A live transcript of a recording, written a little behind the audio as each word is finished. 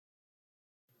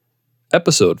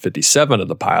Episode 57 of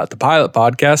The Pilot. The Pilot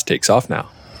podcast takes off now.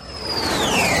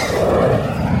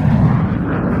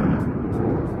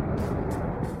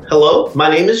 Hello, my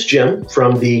name is Jim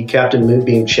from the Captain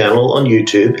Moonbeam channel on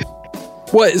YouTube.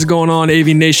 What is going on,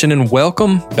 AV Nation, and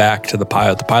welcome back to The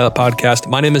Pilot podcast.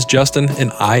 My name is Justin, and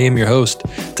I am your host.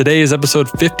 Today is episode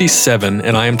 57,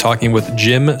 and I am talking with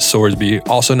Jim Sorsby,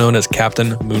 also known as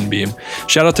Captain Moonbeam.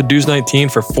 Shout out to Dues19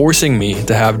 for forcing me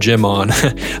to have Jim on.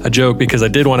 A joke, because I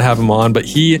did want to have him on, but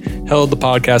he held the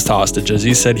podcast hostage, as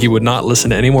he said he would not listen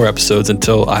to any more episodes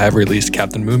until I have released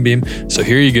Captain Moonbeam. So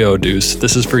here you go, Deuce.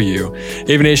 This is for you.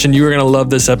 AV Nation, you are going to love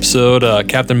this episode.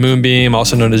 Captain Moonbeam,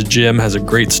 also known as Jim, has a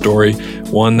great story.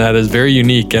 One that is very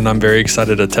unique, and I'm very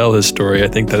excited to tell his story. I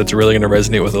think that it's really going to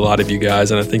resonate with a lot of you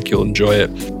guys, and I think you'll enjoy it.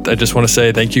 I just want to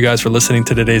say thank you guys for listening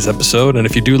to today's episode, and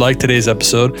if you do like today's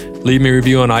episode, leave me a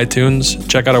review on iTunes.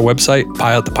 Check out our website,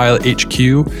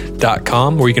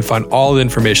 thepilot.hq.com, where you can find all the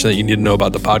information that you need to know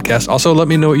about the podcast. Also, let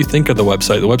me know what you think of the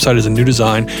website. The website is a new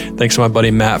design, thanks to my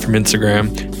buddy Matt from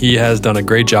Instagram. He has done a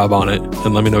great job on it,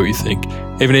 and let me know what you think.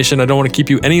 AV Nation, I don't want to keep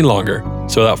you any longer,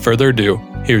 so without further ado,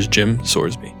 here's Jim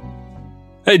Sorsby.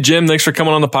 Hey, Jim, thanks for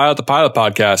coming on the Pilot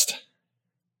podcast.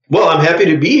 Well, I'm happy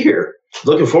to be here.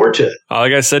 Looking forward to it.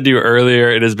 Like I said to you earlier,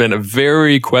 it has been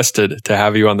very requested to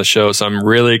have you on the show, so I'm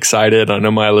really excited. I know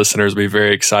my listeners will be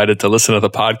very excited to listen to the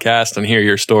podcast and hear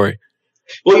your story.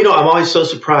 Well, I'm always so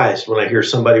surprised when I hear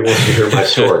somebody wants to hear my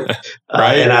story.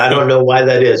 Right? And I don't know why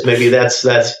that is. Maybe that's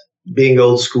being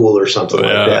old school or something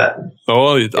like that.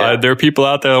 Oh, yeah. There are people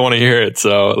out there that want to hear it.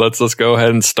 So let's go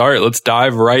ahead and start. Let's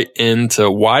dive right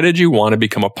into why did you want to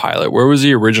become a pilot? Where was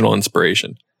the original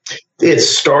inspiration? It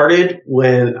started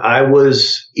when I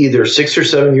was either 6 or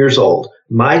 7 years old.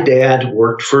 My dad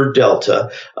worked for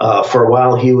Delta. For a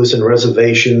while, he was in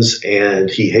reservations, and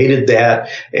he hated that,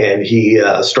 and he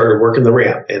started working the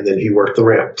ramp, and then he worked the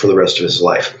ramp for the rest of his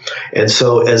life. And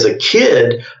so as a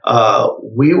kid,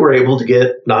 we were able to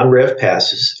get non-rev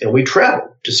passes, and we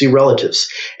traveled to see relatives.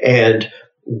 And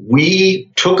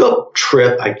we took a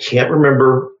trip. I can't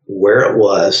remember where it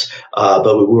was,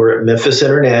 but we were at Memphis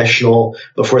International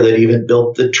before they'd even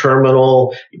built the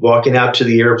terminal. Walking out to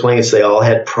the airplanes, they all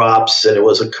had props, and it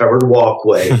was a covered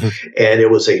walkway. And it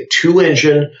was a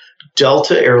 2-engine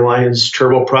Delta Airlines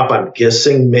turboprop. I'm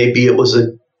guessing maybe it was a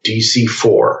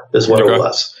DC-4 is what it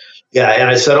was. Yeah, and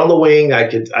I sat on the wing. I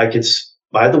could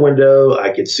by the window,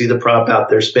 I could see the prop out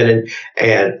there spinning,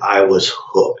 and I was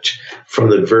hooked from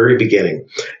the very beginning.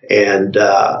 And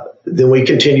then we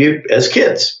continued as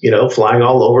kids, flying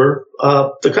all over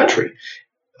the country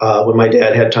when my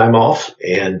dad had time off.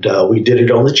 And we did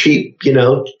it on the cheap,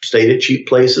 stayed at cheap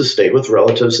places, stayed with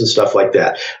relatives and stuff like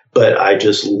that. But I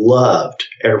just loved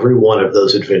every one of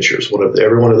those adventures,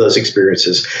 every one of those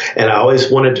experiences. And I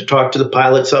always wanted to talk to the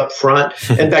pilots up front.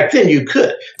 And back then you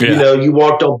could. Yeah. You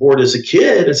walked on board as a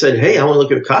kid and said, hey, I want to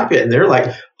look at a cockpit. And they're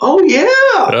like, oh,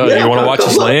 yeah. You want to watch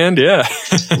us land? Yeah.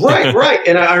 Right.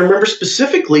 And I remember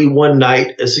specifically one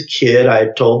night as a kid, I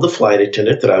told the flight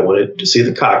attendant that I wanted to see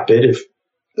the cockpit if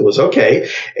it was okay.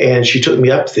 And she took me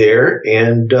up there,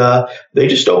 and they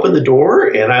just opened the door,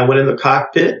 and I went in the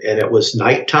cockpit, and it was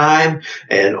nighttime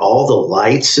and all the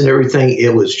lights and everything.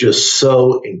 It was just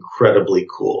so incredibly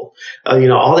cool.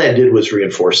 All that did was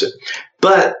reinforce it.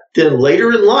 But then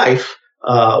later in life,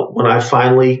 when I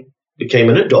finally became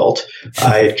an adult,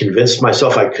 I had convinced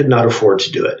myself I could not afford to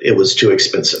do it. It was too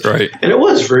expensive. Right. And it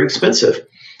was very expensive.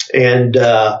 And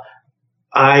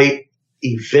I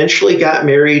eventually got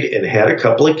married and had a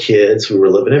couple of kids. We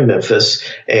were living in Memphis,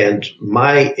 and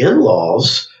my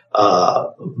in-laws,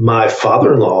 my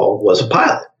father-in-law was a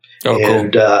pilot. Oh, cool.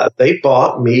 And they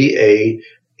bought me a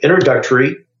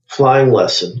introductory flying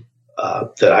lesson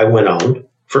that I went on.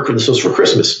 This was for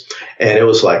Christmas. And it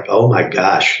was like, oh my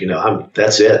gosh,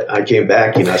 that's it. I came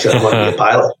back, I said, I want to be a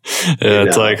pilot.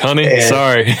 It's like, honey,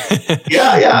 sorry.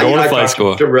 Yeah. Going to I flight talked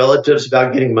school. to relatives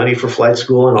about getting money for flight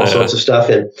school and all sorts of stuff.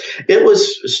 And it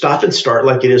was stop and start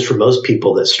like it is for most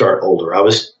people that start older. I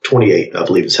was 28, I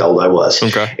believe is how old I was.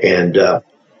 Okay. And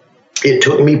it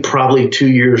took me probably 2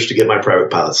 years to get my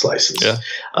private pilot's license. Yeah.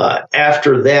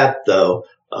 After that, though,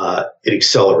 it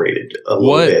accelerated a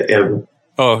little bit. And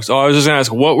so I was just going to ask,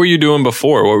 what were you doing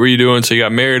before? What were you doing? So you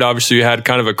got married. Obviously, you had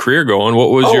kind of a career going. What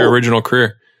was your original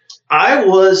career? I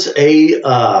was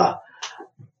I'm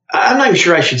not even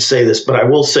sure I should say this, but I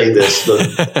will say this.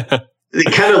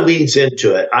 It kind of leads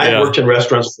into it. I worked in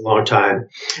restaurants for a long time.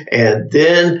 And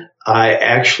then I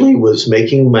actually was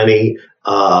making money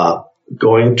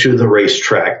going to the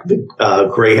racetrack, the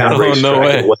Greyhound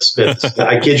racetrack in West Memphis.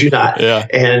 I kid you not. Yeah.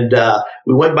 And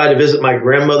we went by to visit my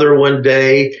grandmother one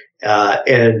day,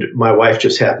 And my wife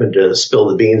just happened to spill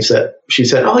the beans that she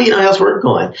said, "Oh, how's work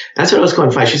going?" And I said, "Oh, it's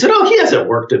going fine." She said, "Oh, he hasn't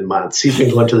worked in months. He's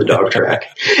been going to the dog track."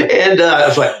 And I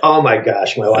was like, "Oh my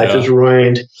gosh, my life is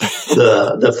ruined."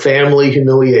 The family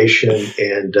humiliation.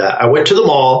 And I went to the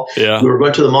mall. Yeah. We were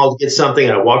going to the mall to get something,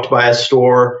 and I walked by a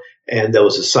store, and there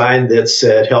was a sign that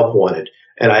said "Help Wanted."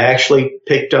 And I actually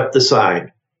picked up the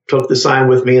sign, took the sign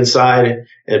with me inside,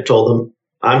 and told them,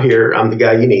 "I'm here. I'm the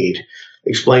guy you need."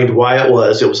 Explained why it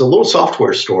was. It was a little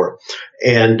software store,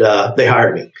 and they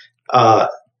hired me.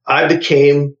 I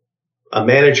became a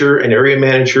manager, an area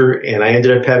manager, and I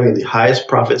ended up having the highest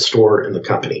profit store in the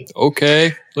company.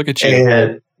 Okay, look at you.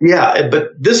 And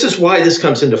but this is why this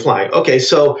comes into flying. Okay,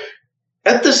 so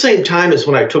at the same time as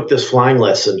when I took this flying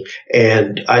lesson,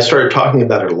 and I started talking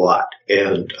about it a lot,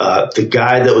 and the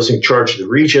guy that was in charge of the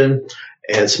region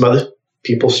and some other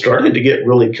people started to get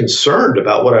really concerned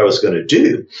about what I was going to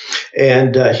do.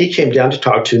 And he came down to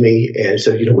talk to me and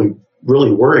said, "We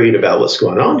really worried about what's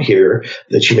going on here,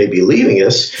 that you may be leaving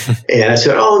us." And I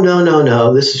said, "Oh,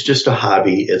 no. This is just a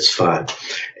hobby. It's fun.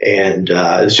 And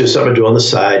it's just something to do on the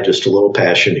side, just a little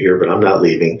passion here, but I'm not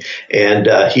leaving." And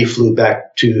he flew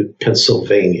back to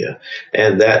Pennsylvania.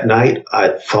 And that night I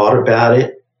thought about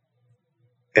it,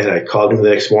 and I called him the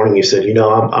next morning. He said,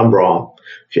 I'm wrong.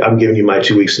 I'm giving you my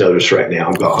 2 weeks notice right now.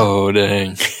 I'm gone." Oh,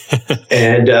 dang.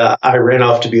 And I ran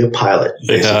off to be a pilot,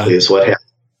 basically, is what happened.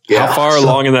 Yeah. How far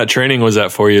along in that training was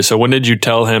that for you? So when did you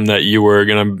tell him that you were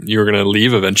gonna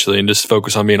leave eventually and just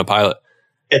focus on being a pilot?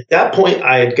 At that point,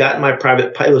 I had gotten my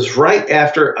private pilot. It was right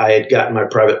after I had gotten my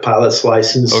private pilot's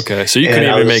license. Okay, so you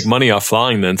couldn't even make money off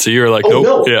flying then. So you were like, "Nope."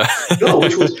 No, yeah. No,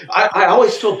 which was I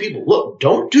always told people, "Look,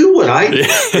 don't do what I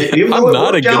did." Even I'm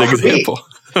not a good example.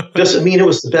 Doesn't mean it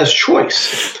was the best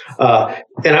choice.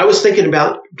 And I was thinking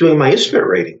about doing my instrument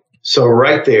rating. So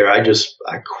right there, I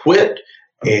quit,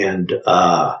 and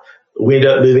we ended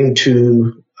up moving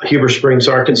to Heber Springs,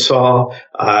 Arkansas.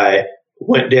 I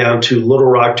went down to Little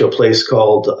Rock to a place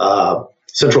called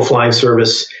Central Flying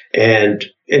Service and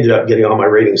ended up getting all my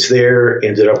ratings there,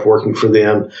 ended up working for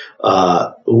them.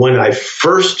 When I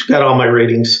first got all my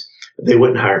ratings, they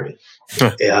wouldn't hire me.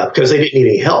 Because they didn't need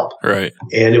any help. Right.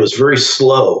 And it was very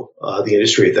slow, the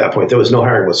industry at that point. There was no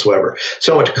hiring whatsoever.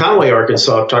 So I went to Conway,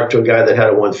 Arkansas, talked to a guy that had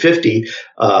a 150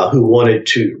 who wanted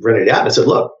to rent it out. And I said,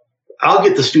 "Look, I'll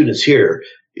get the students here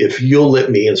if you'll let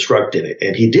me instruct in it."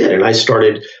 And he did. And I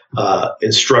started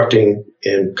instructing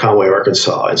in Conway,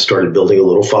 Arkansas, and started building a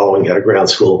little following at a ground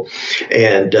school.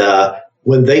 And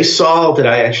when they saw that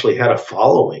I actually had a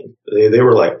following, they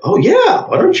were like, "Oh, yeah,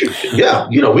 why don't you? Yeah,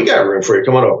 we got room for you.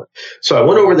 Come on over." So I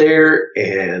went over there,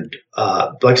 and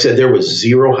like I said, there was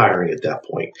zero hiring at that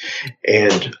point.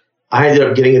 And I ended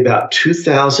up getting about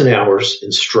 2,000 hours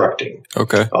instructing.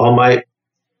 Okay.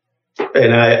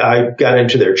 And I got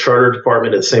into their charter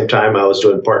department at the same time. I was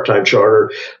doing part-time charter,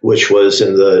 which was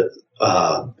in the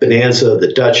Bonanza,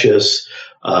 the Duchess,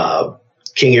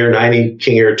 King Air 90,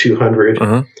 King Air 200.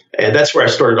 Uh-huh. And that's where I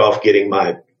started off getting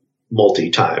my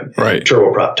multi-time,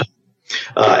 turboprop time.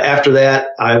 After that,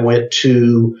 I went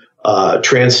to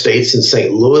Trans-States in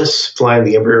St. Louis, flying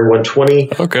the Embraer 120.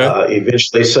 Okay.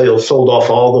 Eventually sold off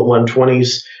all the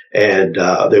 120s, and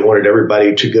they wanted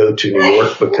everybody to go to New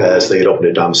York because they had opened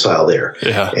a domicile there.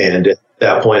 Yeah. And at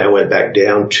that point, I went back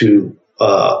down to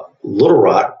Little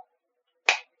Rock,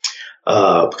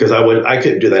 because I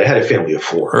couldn't do that. I had a family of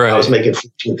four. Right. I was making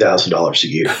 $14,000 a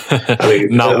year.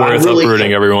 Not worth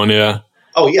uprooting everyone. Yeah.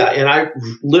 Oh yeah, and I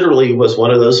literally was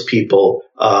one of those people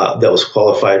that was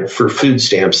qualified for food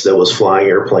stamps that was flying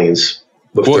airplanes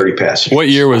with 30 passengers. What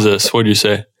year was this? What did you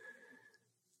say?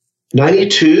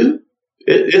 92.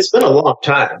 It's been a long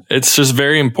time. It's just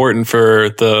very important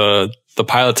for the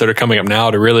pilots that are coming up now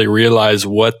to really realize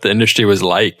what the industry was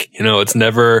like.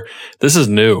 This is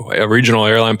new. A regional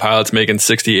airline pilot's making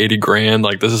 60, 80 grand.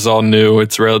 Like, this is all new.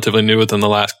 It's relatively new within the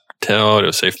last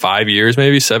 5 years,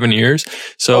 maybe 7 years.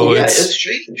 So it's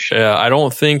changed. Yeah, I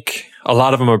don't think a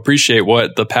lot of them appreciate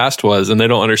what the past was, and they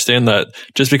don't understand that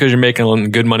just because you're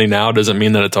making good money now doesn't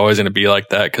mean that it's always going to be like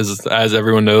that. Because as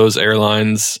everyone knows,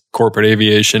 airlines, corporate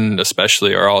aviation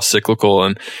especially, are all cyclical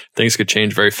and things could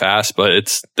change very fast.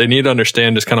 But they need to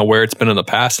understand just kind of where it's been in the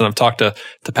past. And I've talked to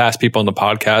past people on the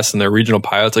podcast, and they're regional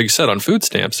pilots, like you said, on food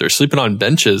stamps. They're sleeping on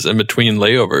benches in between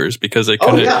layovers because they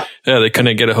couldn't. They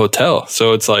couldn't get a hotel.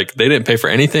 So it's like they didn't pay for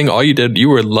anything. All you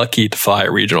were lucky to fly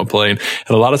a regional plane.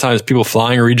 And a lot of times, people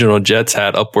flying regional jets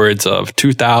had upwards of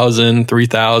 2,000,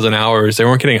 3,000 hours. They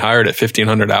weren't getting hired at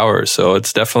 1,500 hours. So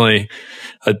it's definitely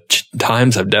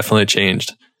times have definitely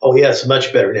changed. Oh, yeah, it's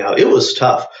much better now. It was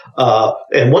tough.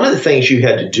 And one of the things you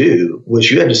had to do was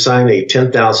you had to sign a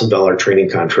 $10,000 training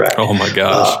contract. Oh, my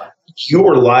gosh. you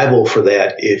were liable for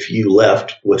that if you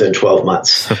left within 12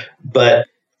 months. But,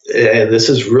 and this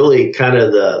is really kind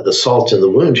of the salt in the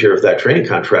wound here of that training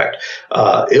contract.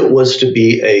 It was to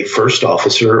be a first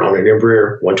officer on an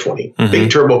Embraer 120, big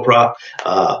turboprop,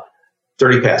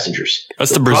 30 passengers.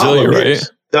 That's the Brasilia, right?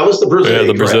 That was the Brasilia. Yeah,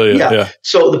 the Brasilia. Yeah.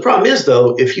 So the problem is,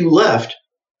 though, if you left,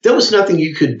 there was nothing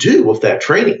you could do with that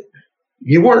training.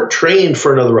 You weren't trained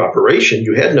for another operation.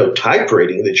 You had no type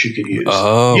rating that you could use.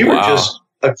 Oh, you were just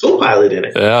a co-pilot in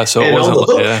it. Yeah, so and it wasn't on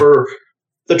the hook for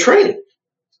the training.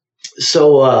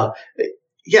 So,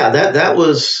 that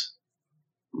was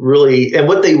really, and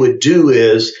what they would do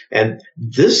is, and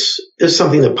this is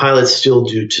something that pilots still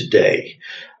do today,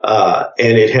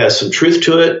 and it has some truth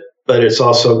to it, but it's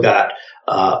also got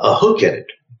a hook in it.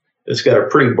 It's got a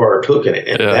pretty barbed hook in it,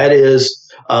 and that is,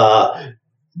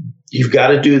 you've got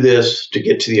to do this to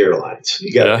get to the airlines.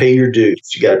 You got to pay your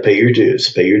dues. You got to pay your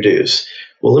dues.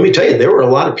 Well, let me tell you, there were a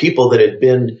lot of people that had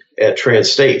been at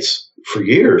Trans-States for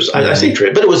years. I say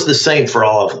Trans, but it was the same for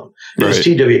all of them. It was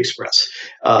TW Express.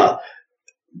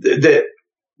 That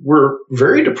were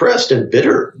very depressed and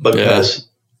bitter because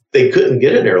they couldn't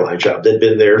get an airline job. They'd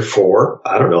been there for,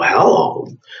 I don't know how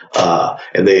long.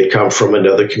 And they had come from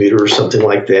another commuter or something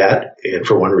like that. And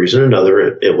for one reason or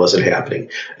another, it wasn't happening.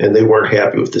 And they weren't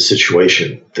happy with the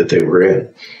situation that they were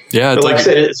in. Yeah. But like I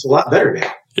said, it's a lot better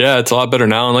now. Yeah, it's a lot better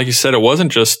now. And like you said, it wasn't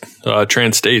just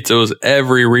Trans-States. It was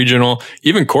every regional,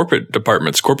 even corporate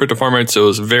departments. Corporate departments, it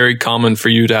was very common for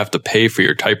you to have to pay for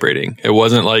your type rating. It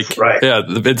wasn't like,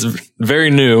 it's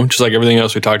very new, just like everything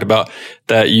else we talked about,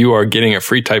 that you are getting a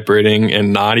free type rating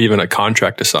and not even a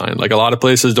contract assigned. Like a lot of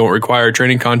places don't require a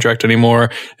training contract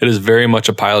anymore. It is very much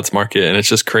a pilot's market. And it's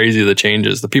just crazy the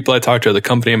changes. The people I talked to, the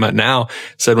company I'm at now,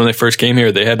 said when they first came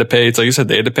here, they had to pay, it's like you said,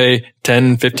 they had to pay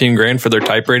 10, 15 grand for their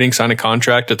type rating, sign a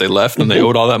contract that they left, and they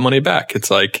owed all that money back.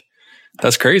 It's like,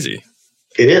 that's crazy.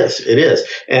 It is.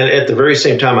 And at the very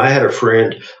same time, I had a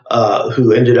friend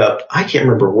who ended up, I can't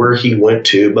remember where he went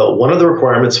to, but one of the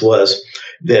requirements was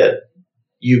that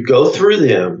you go through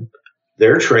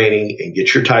their training and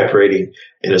get your type rating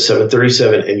in a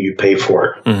 737 and you pay for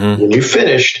it. Mm-hmm. When you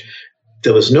finished,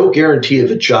 there was no guarantee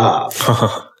of a job.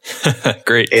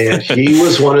 Great. And he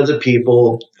was one of the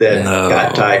people that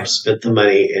got type, spent the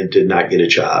money, and did not get a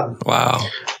job. Wow.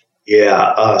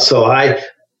 Yeah. So and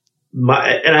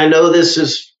I know this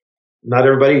is not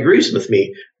everybody agrees with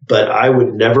me, but I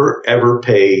would never ever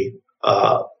pay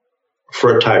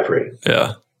for a type rating.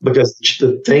 Yeah. Because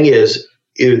the thing is,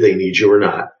 either they need you or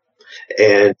not,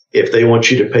 and if they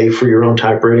want you to pay for your own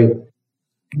type rating,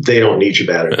 they don't need you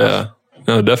bad enough. Yeah.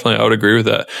 No, definitely. I would agree with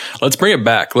that. Let's bring it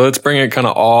back. Let's bring it kind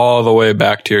of all the way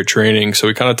back to your training. So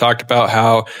we kind of talked about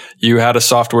how you had a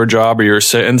software job, or you were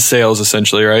in sales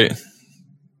essentially, right?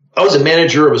 I was a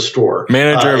manager of a store.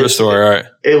 Manager of a store, all right.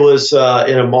 It was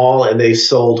in a mall, and they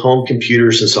sold home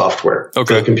computers and software.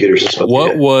 Okay. Computers and stuff.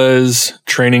 What was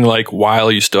training like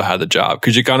while you still had the job?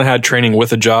 Because you kind of had training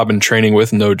with a job and training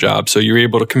with no job. So you were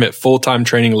able to commit full-time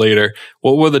training later.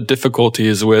 What were the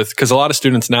difficulties with, because a lot of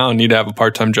students now need to have a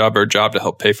part-time job or a job to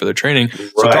help pay for their training.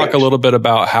 So talk a little bit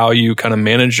about how you kind of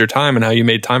managed your time and how you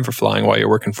made time for flying while you're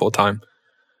working full-time.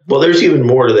 Well, there's even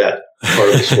more to that part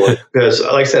of the story because,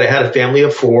 like I said, I had a family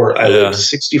of 4. I lived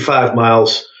 65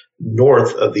 miles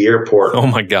north of the airport. Oh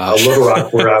my gosh. Little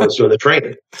Rock, where I was doing the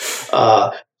training.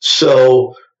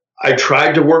 So I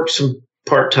tried to work some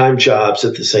part-time jobs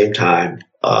at the same time,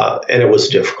 and it was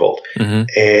difficult. Mm-hmm.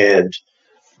 And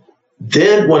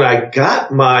then when I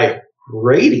got my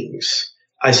ratings,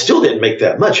 I still didn't make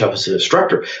that much. I was an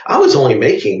instructor. I was only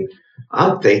making,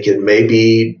 I'm thinking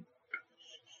maybe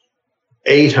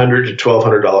 $800 to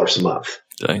 $1,200 a month.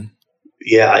 Dang.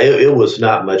 Yeah, it was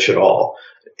not much at all.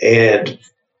 And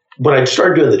when I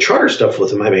started doing the charter stuff with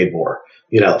them, I made more.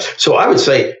 So I would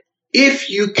say if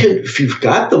you've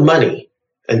got the money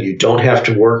and you don't have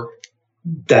to work,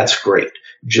 that's great.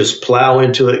 Just plow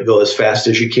into it, go as fast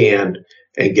as you can,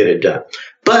 and get it done.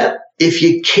 But if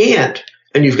you can't,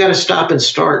 and you've got to stop and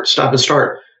start,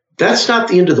 that's not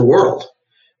the end of the world.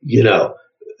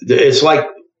 It's like,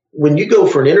 when you go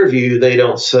for an interview, they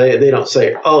don't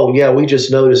say, oh, yeah, we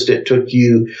just noticed it took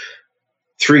you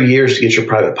 3 years to get your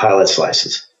private pilot's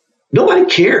license. Nobody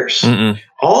cares. Mm-mm.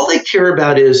 All they care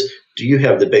about is, do you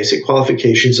have the basic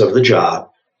qualifications of the job?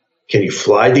 Can you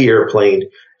fly the airplane?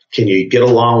 Can you get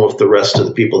along with the rest of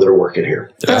the people that are working here?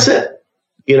 Yeah. That's it.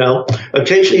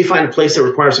 Occasionally you find a place that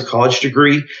requires a college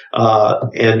degree,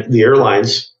 and the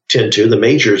airlines the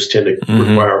majors tend to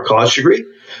require a college degree.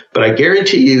 But I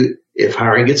guarantee you, if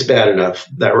hiring gets bad enough,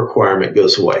 that requirement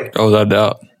goes away. Oh, no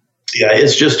doubt. Yeah,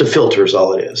 it's just a filter is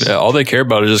all it is. Yeah, all they care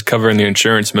about is just covering the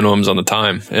insurance minimums on the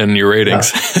time and your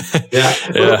ratings. Yeah.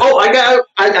 Yeah. Oh, I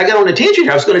got on a tangent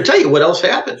here. I was going to tell you what else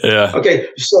happened. Yeah. Okay,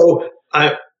 so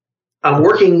I'm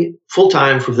working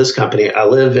full-time for this company. I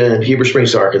live in Heber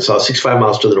Springs, Arkansas, 65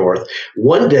 miles to the north.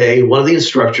 One day, one of the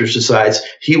instructors decides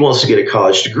he wants to get a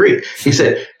college degree. He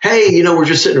said, hey, we're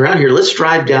just sitting around here. Let's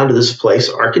drive down to this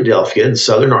place, Arkadelphia in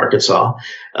southern Arkansas,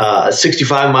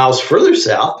 65 miles further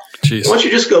south. Jeez. Why don't you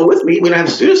just go with me? We don't have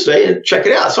students today and check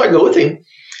it out. So I go with him.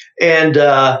 And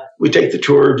we take the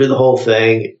tour, do the whole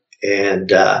thing.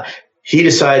 And he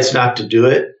decides not to do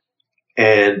it.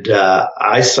 And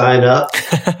I sign up,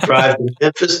 drive to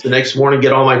Memphis the next morning,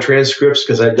 get all my transcripts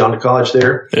because I'd gone to college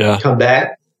there, come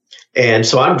back. And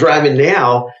so I'm driving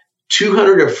now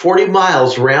 240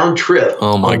 miles round trip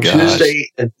on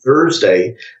Tuesday and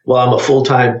Thursday while I'm a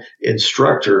full-time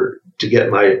instructor to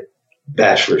get my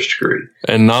bachelor's degree.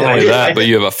 And not only that, but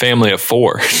you have a family of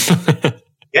 4.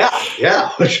 Yeah,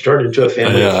 which turned into a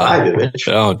family of 5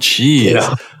 eventually. Oh, geez.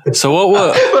 So what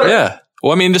was,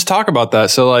 Well, I mean, just talk about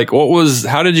that. So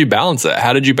how did you balance that?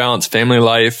 How did you balance family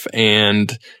life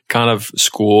and kind of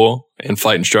school and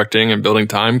flight instructing and building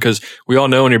time? Because we all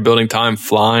know when you're building time,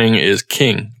 flying is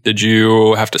king. Did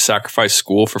you have to sacrifice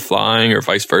school for flying or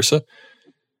vice versa?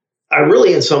 I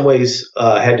really, in some ways,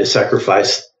 had to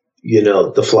sacrifice,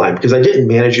 the flying because I didn't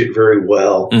manage it very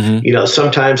well. Mm-hmm.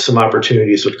 Sometimes some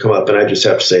opportunities would come up and I just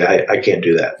have to say, I can't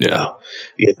do that. Yeah.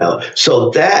 So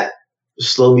that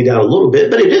slowed me down a little bit,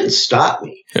 but it didn't stop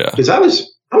me because I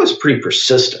was pretty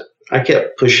persistent. I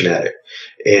kept pushing at it.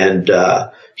 And,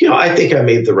 I think I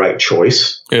made the right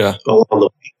choice along the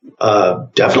way.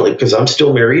 Definitely because I'm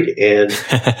still married and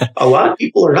a lot of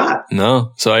people are not.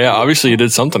 No. So obviously you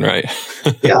did something right.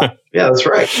 Yeah, that's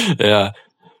right. Yeah.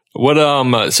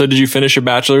 What, so did you finish your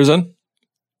bachelor's then?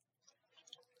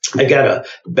 I got a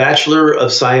Bachelor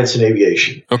of Science in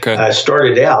Aviation. Okay. I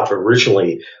started out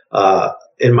originally,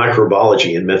 in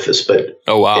microbiology in Memphis, but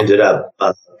ended up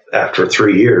after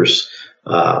 3 years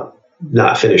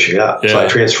not finishing up. So I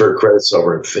transferred credits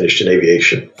over and finished in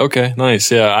aviation. Okay,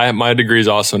 nice. Yeah, my degree is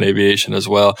also in aviation as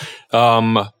well.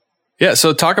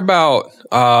 So talk about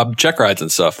check rides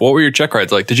and stuff. What were your check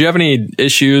rides like? Did you have any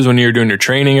issues when you were doing your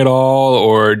training at all,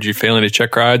 or did you fail any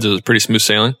check rides? It was pretty smooth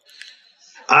sailing.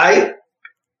 I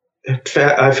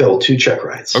failed 2 check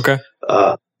rides. Okay.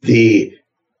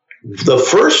 The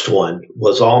first one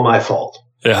was all my fault.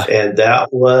 Yeah. And that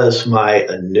was my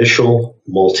initial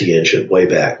multi-engine way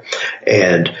back.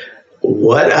 And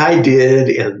what I did,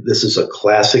 and this is a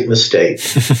classic mistake,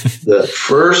 the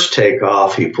first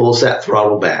takeoff, he pulls that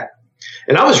throttle back.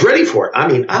 And I was ready for it. I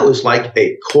mean, I was like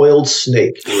a coiled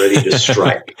snake ready to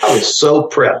strike. I was so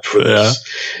prepped for this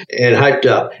and hyped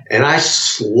up. And I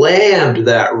slammed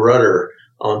that rudder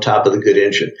on top of the good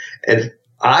engine. And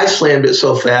I slammed it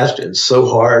so fast and so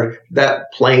hard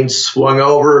that plane swung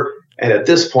over. And at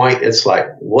this point, it's like,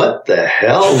 what the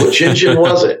hell? Which engine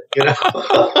was it?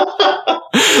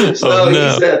 So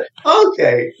he said,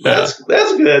 okay, that's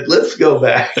good. Let's go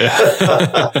back.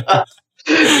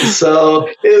 So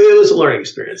it was a learning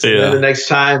experience. And then the next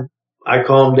time I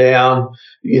calmed down,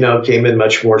 came in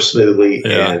much more smoothly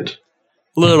and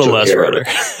a little less rudder.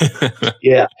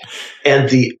 And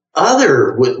the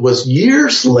other was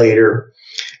years later.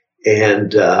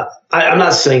 And I'm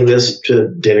not saying this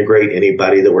to denigrate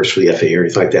anybody that works for the FAA or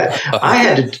anything like that. I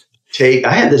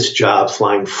had this job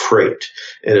flying freight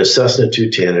in a Cessna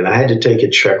 210, and I had to take a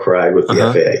check ride with the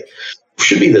FAA. It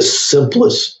should be the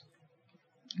simplest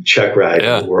check ride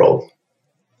in the world.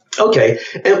 Okay,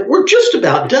 and we're just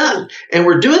about done. And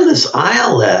we're doing this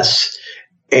ILS,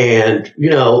 and,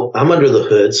 I'm under the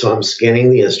hood, so I'm scanning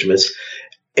the instruments.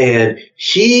 And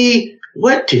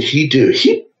what did he do?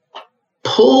 He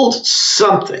pulled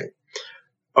something,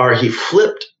 or he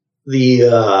flipped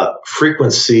the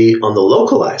frequency on the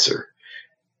localizer,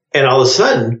 and all of a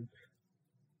sudden,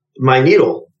 my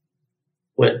needle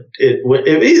went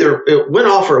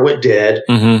off or it went dead.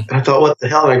 Mm-hmm. And I thought, what the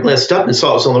hell? And I glanced up and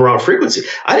saw it was on the wrong frequency.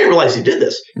 I didn't realize he did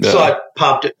this, so I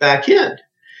popped it back in,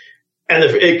 and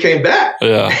it came back.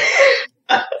 Yeah.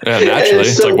 Naturally,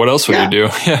 it's like, what else would you do?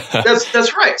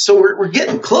 That's right. So we're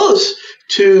getting close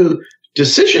to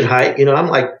decision height. I'm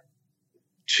like,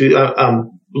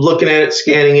 I'm looking at it,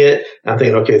 scanning it. I'm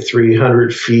thinking, okay,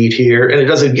 300 feet here. And it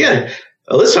does it again.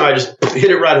 This time I just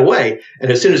hit it right away.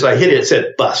 And as soon as I hit it, it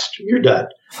said, bust, you're done.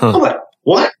 I'm like,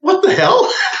 what? What the hell?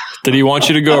 Did he want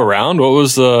you to go around? What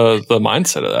was the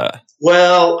mindset of that?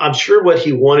 Well, I'm sure what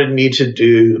he wanted me to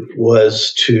do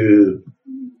was to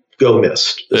go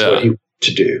missed. That's what he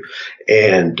to do.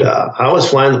 And I was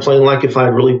flying the plane like if I'd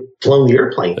really flown the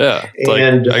airplane. Yeah.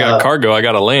 And I got cargo, I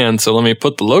got to land, so let me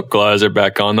put the localizer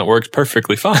back on. That works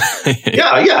perfectly fine. yeah.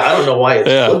 I don't know why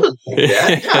it's flipping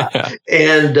like that.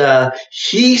 Yeah. And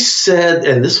he said,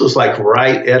 and this was like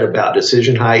right at about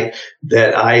decision height,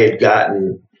 that I had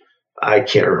gotten, I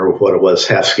can't remember what it was,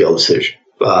 half scale decision,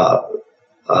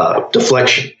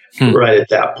 deflection right at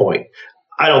that point.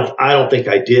 I don't think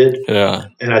I did. Yeah.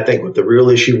 And I think what the real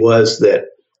issue was that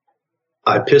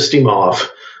I pissed him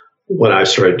off when I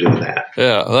started doing that.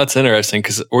 Yeah, well, that's interesting.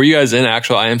 Because were you guys in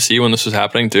actual IMC when this was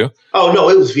happening too? Oh, no,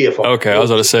 it was VFR. Okay, I was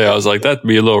about to say, I was like, that'd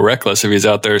be a little reckless if he's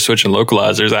out there switching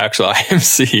localizers, actual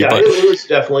IMC. Yeah, but it was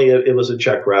definitely, it was a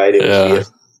check ride. It was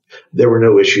VFR. There were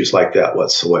no issues like that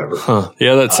whatsoever. Huh.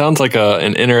 Yeah, that sounds like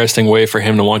an interesting way for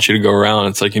him to want you to go around.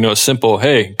 It's like, simple,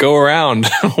 hey, go around.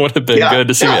 Would have been good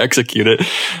to see me execute it.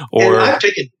 Or and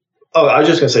I was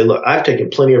just going to say, look, I've taken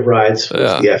plenty of rides with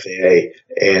the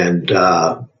FAA and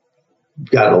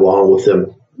gotten along with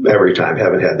them every time.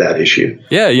 Haven't had that issue.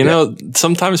 Yeah,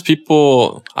 sometimes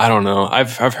people, I don't know.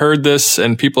 I've heard this,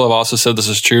 and people have also said this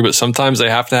is true, but sometimes they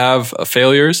have to have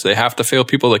failures. They have to fail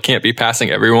people that can't be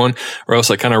passing everyone, or else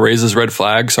it kind of raises red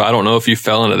flags. So I don't know if you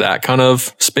fell into that kind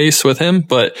of space with him,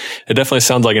 but it definitely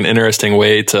sounds like an interesting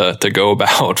way to go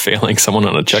about failing someone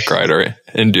on a check ride or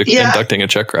inducting a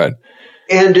check ride.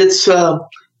 And it's,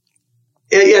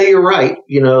 you're right.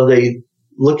 They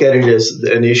look at it as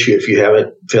an issue if you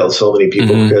haven't failed so many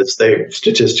people, because they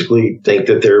statistically think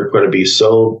that there are going to be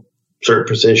certain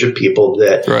percentage of people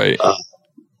that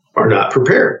are not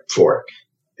prepared for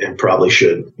it and probably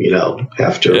should,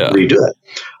 have to redo it.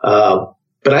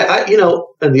 But I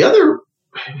and the other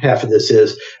half of this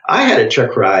is I had a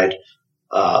check ride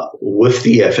with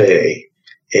the FAA,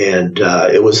 and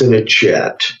it was in a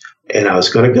jet. And I was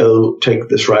going to go take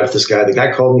this ride with this guy. The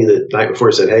guy called me the night before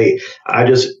and said, "Hey, I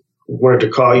just wanted to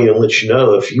call you and let you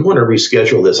know if you want to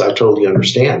reschedule this, I totally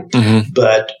understand."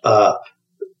 But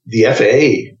the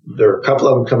FAA, there are a couple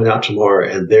of them coming out tomorrow,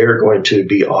 and they're going to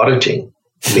be auditing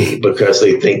me because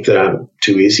they think that I'm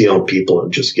too easy on people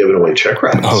and just giving away check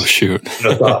rides. Oh, shoot. And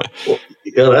I thought,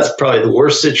 well, that's probably the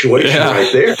worst situation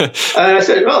right there. And I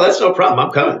said, "Oh, that's no problem.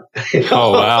 I'm coming."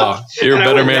 Oh, wow. You're a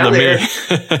better man than me.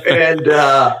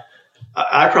 And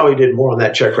I probably did more on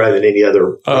that check ride than any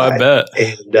other ride. I bet.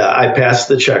 And I passed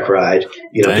the check ride,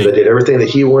 because I did everything that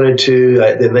he wanted to.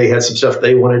 Then they had some stuff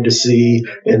they wanted to see,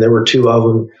 and there were two of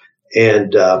them.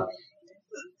 And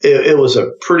it was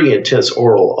a pretty intense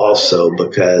oral also,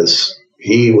 because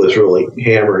he was really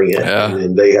hammering it. Yeah.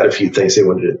 And they had a few things they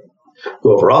wanted to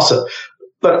go over also.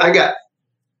 But I got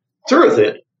through with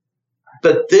it.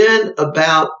 But then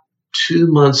about 2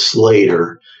 months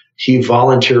later, he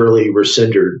voluntarily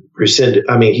rescinded.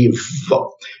 I mean,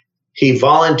 he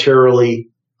voluntarily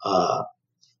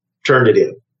turned it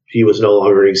in. He was no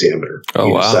longer an examiner.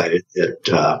 He decided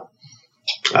that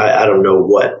I don't know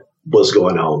what was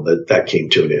going on, but that came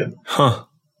to an end. Huh.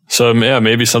 So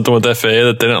maybe something with FAA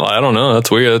that didn't. I don't know. That's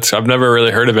weird. I've never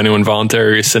really heard of anyone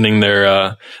voluntarily rescinding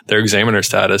their examiner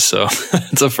status. So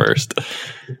it's a first.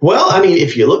 Well, I mean,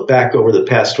 if you look back over the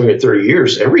past 20 or 30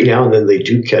 years, every now and then they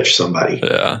do catch somebody.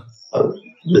 Yeah.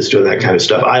 That's doing that kind of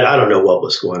stuff. I don't know what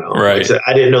was going on. Right. Like I said,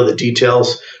 I didn't know the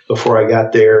details before I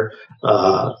got there,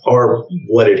 or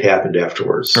what had happened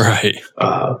afterwards. Right.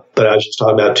 But I was just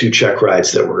talking about 2 check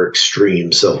rides that were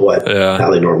extremes of how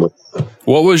they normally.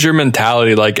 What was your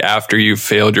mentality like after you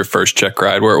failed your first check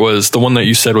ride, where it was the one that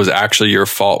you said was actually your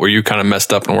fault, where you kind of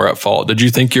messed up and were at fault? Did you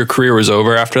think your career was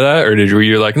over after that, or were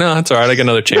you like, no, it's all right, I get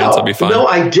another chance, I'll be fine? No,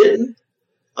 I didn't.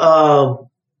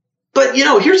 But,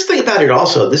 here's the thing about it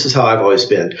also. This is how I've always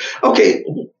been. Okay,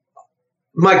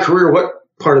 my career, what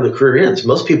part of the career ends?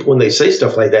 Most people, when they say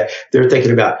stuff like that, they're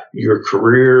thinking about your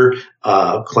career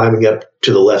climbing up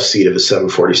to the left seat of a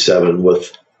 747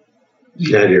 with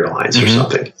United Airlines or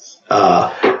something.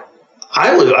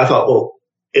 I thought, well,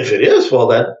 if it is, well,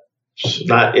 that's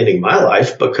not ending my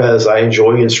life, because I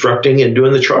enjoy instructing and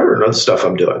doing the charter and other stuff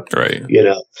I'm doing. Right.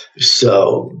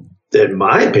 So in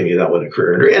my opinion, that wasn't a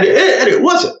career ender, and it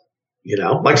wasn't.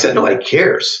 Like I said, nobody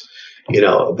cares,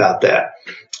 about that.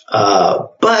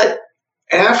 But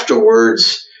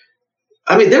afterwards,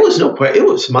 I mean, there was no question. It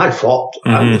was my fault.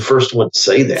 I'm the first one to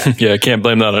say that. Yeah, I can't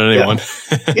blame that on anyone.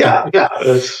 Yeah.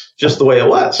 It's just the way it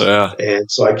was. Yeah. And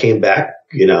so I came back,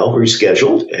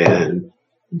 rescheduled and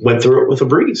went through it with a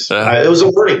breeze. Yeah. It was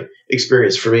a learning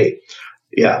experience for me.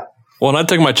 Yeah. Well, when I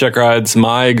took my check rides,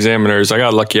 my examiners, I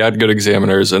got lucky. I had good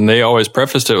examiners, and they always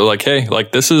prefaced it with like, hey,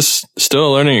 like this is still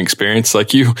a learning experience.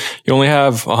 Like you only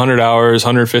have 100 hours,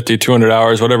 150, 200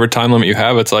 hours, whatever time limit you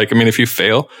have. It's like, I mean, if you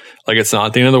fail, Like, it's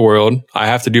not the end of the world. I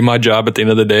have to do my job at the end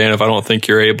of the day. And if I don't think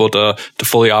you're able to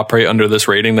fully operate under this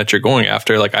rating that you're going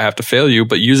after, like, I have to fail you,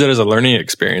 but use it as a learning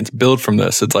experience. Build from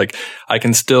this. It's like, I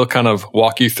can still kind of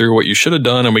walk you through what you should have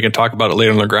done, and we can talk about it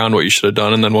later on the ground, what you should have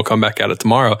done, and then we'll come back at it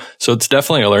tomorrow. So it's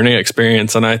definitely a learning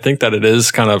experience. And I think that it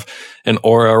is kind of an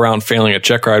aura around failing a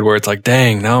check ride where it's like,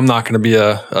 dang, now I'm not going to be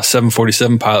a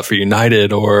 747 pilot for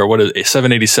United, or what is a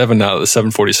 787 now that the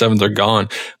 747s are gone.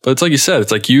 But it's like you said,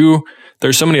 it's like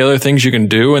there's so many other things you can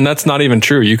do, and that's not even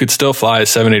true. You could still fly a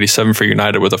 787 for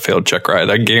United with a failed check ride.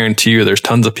 I guarantee you there's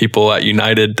tons of people at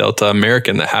United, Delta,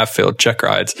 American that have failed check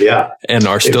rides and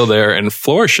are still there and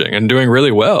flourishing and doing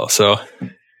really well. So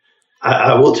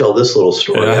I will tell this little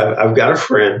story. Yeah. I've got a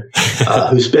friend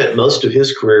who spent most of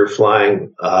his career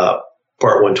flying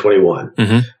Part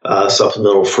 121,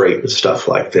 supplemental freight and stuff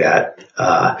like that.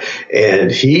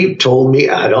 And he told me,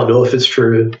 I don't know if it's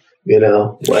true,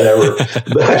 whatever,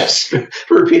 but I'm just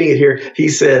repeating it here. He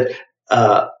said,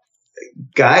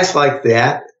 guys like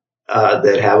that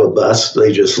have a bus,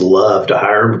 they just love to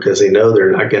hire them because they know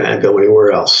they're not going to go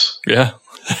anywhere else. Yeah.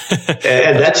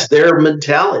 And that's their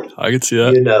mentality. I can see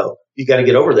that. You got to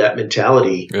get over that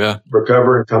mentality,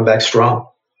 recover and come back strong.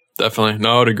 Definitely.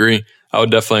 No, I would agree. I would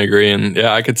definitely agree. And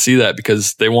yeah, I could see that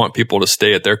because they want people to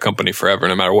stay at their company forever,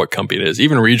 no matter what company it is.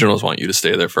 Even regionals want you to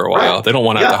stay there for a while. Right. They don't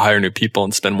want to have to hire new people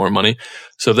and spend more money.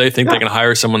 So if they think they can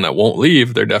hire someone that won't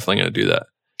leave, they're definitely going to do that.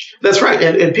 That's right.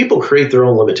 And people create their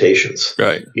own limitations.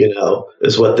 Right.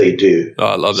 Is what they do. Oh,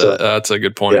 I love that. That's a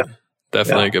good point. Yeah.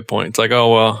 Definitely a good point. It's like,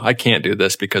 oh, well, I can't do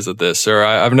this because of this. Or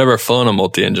I've never flown a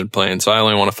multi-engine plane, so I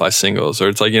only want to fly singles. Or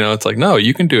it's like, it's like, no,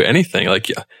 you can do anything. Like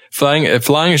flying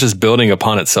is just building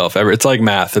upon itself. It's like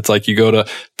math. It's like you go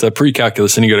to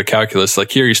pre-calculus and you go to calculus.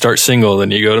 Like here, you start single,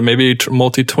 then you go to maybe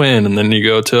multi-twin, and then you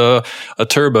go to a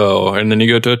turbo, and then you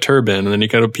go to a turbine, and then you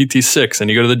go to PT6, and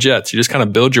you go to the jets. You just kind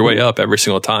of build your way up every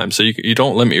single time. So you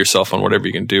don't limit yourself on whatever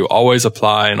you can do. Always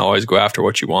apply and always go after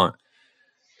what you want.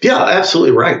 Yeah,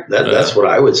 absolutely right. That's what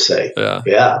I would say.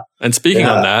 Yeah. And speaking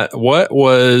on that, what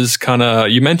was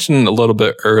you mentioned a little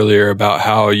bit earlier about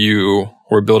how you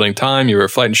were building time, you were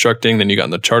flight instructing, then you got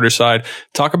on the charter side.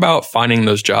 Talk about finding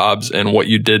those jobs and what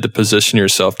you did to position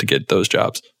yourself to get those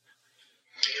jobs.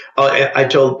 I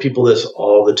tell people this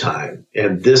all the time,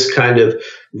 and this kind of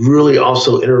really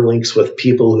also interlinks with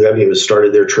people who haven't even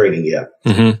started their training yet.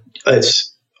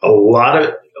 It's a lot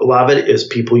of it is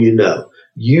people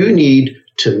you need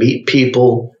to meet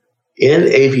people in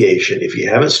aviation if you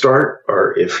haven't started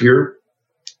or if you're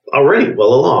already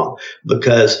well along,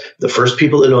 because the first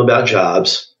people that know about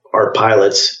jobs are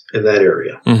pilots in that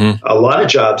area. A lot of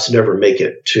jobs never make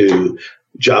it to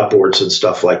job boards and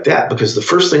stuff like that because the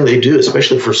first thing they do,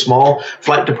 especially for small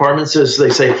flight departments, is they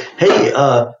say, hey,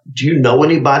 do you know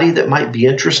anybody that might be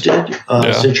interested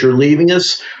since you're leaving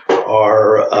us?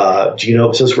 Or do you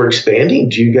know, since we're expanding,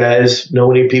 do you guys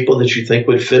know any people that you think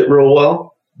would fit real well?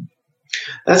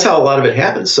 That's how a lot of it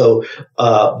happens. So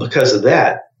because of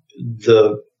that,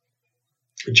 the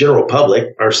general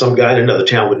public or some guy in another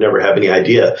town would never have any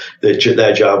idea that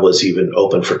that job was even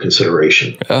open for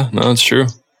consideration. Yeah, no, that's true.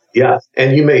 Yeah.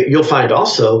 And you'll find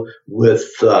also with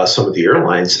some of the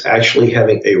airlines actually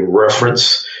having a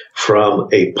reference from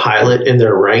a pilot in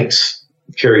their ranks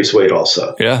carries weight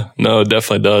also. Yeah, no, it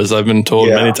definitely does. I've been told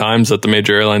many times that the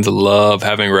major airlines love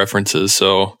having references.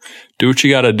 So do what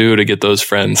you got to do to get those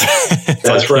friends.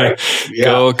 That's right.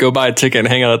 Yeah. Go buy a ticket and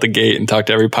hang out at the gate and talk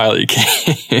to every pilot you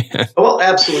can. Well,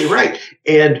 absolutely right.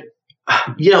 And,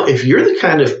 if you're the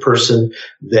kind of person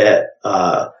that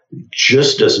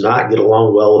just does not get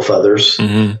along well with others,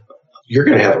 you're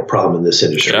going to have a problem in this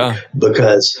industry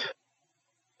because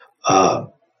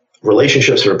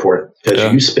relationships are important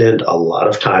because you spend a lot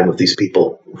of time with these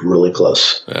people really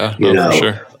close. Yeah, for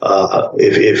sure.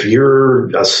 If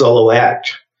you're a solo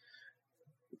act,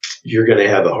 you're going to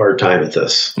have a hard time at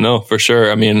this. No, for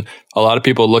sure. I mean, a lot of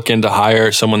people look in to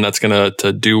hire someone that's going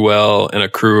to do well in a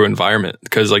crew environment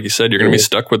because, like you said, you're going to be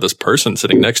stuck with this person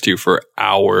sitting next to you for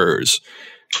hours.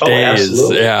 Days.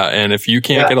 Absolutely. Yeah. And if you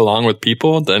can't get along with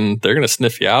people, then they're going to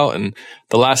sniff you out. And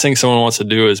the last thing someone wants to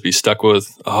do is be stuck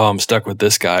with, I'm stuck with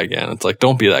this guy again. It's like,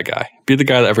 don't be that guy. Be the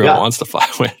guy that everyone wants to fly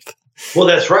with. Well,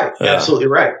 that's right. Absolutely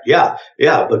right. Yeah.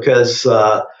 Yeah. Because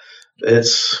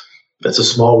it's a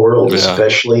small world,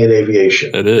 especially in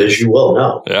aviation. It is. As you well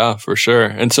know. Yeah, for sure.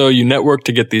 And so you networked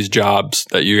to get these jobs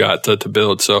that you got to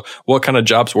build. So what kind of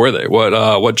jobs were they?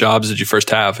 What jobs did you first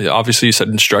have? Obviously, you said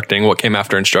instructing. What came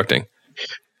after instructing?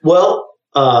 Well,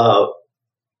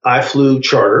 I flew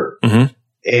charter,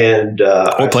 and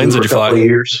what planes did you fly?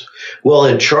 Years. Well,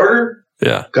 in charter,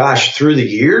 gosh, through the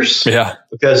years,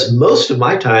 because most of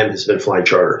my time has been flying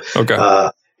charter.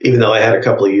 Okay, even though I had a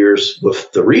couple of years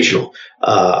with the regional.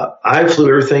 I flew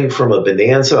everything from a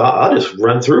Bonanza. I'll just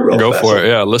run through real Go fast. for it.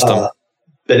 Yeah, list them.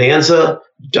 Bonanza,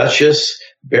 Duchess,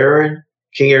 Baron,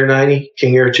 King Air 90,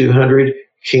 King Air 200,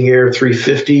 King Air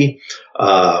 350.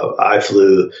 I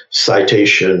flew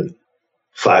Citation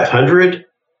 500,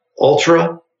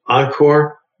 Ultra,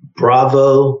 Encore,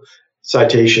 Bravo,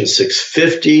 Citation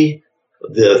 650,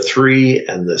 the 3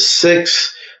 and the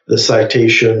 6, the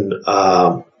Citation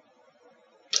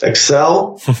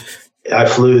Excel. I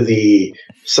flew the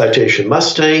Citation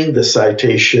Mustang, the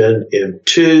Citation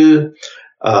M2.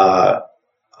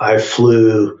 I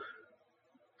flew,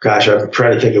 gosh, I'm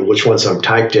trying to think of which ones I'm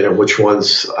typed in and which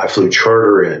ones I flew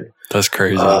charter in. That's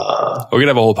crazy. We could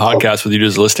have a whole podcast with you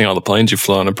just listing all the planes you've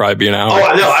flown. It'd probably be an hour. Oh,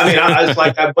 I know. I mean, I was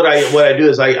like, what I do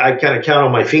is I kind of count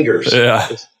on my fingers. Yeah,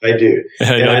 I do.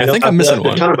 Yeah, I think I'm missing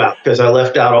one. A ton about because I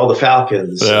left out all the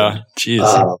Falcons. Yeah, jeez.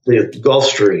 The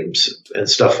Gulfstreams and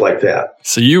stuff like that.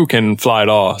 So you can fly it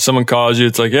all. Someone calls you,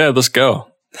 it's like, yeah, let's go.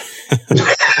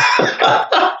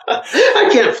 I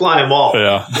can't fly them all.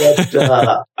 Yeah,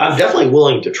 but I'm definitely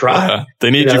willing to try. Yeah.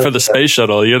 They need you for the space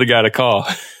shuttle. You're the guy to call.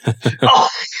 Oh,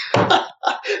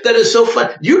 that is so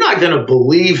fun. You're not going to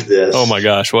believe this. Oh my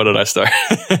gosh, what did I start?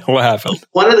 What happened?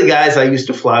 One of the guys I used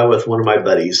to fly with, one of my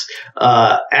buddies,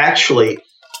 actually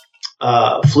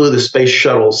flew the space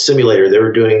shuttle simulator. They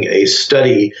were doing a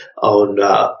study on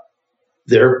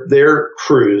their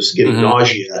crews getting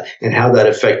nausea and how that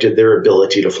affected their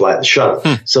ability to fly the shuttle.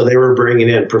 So they were bringing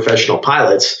in professional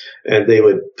pilots, and they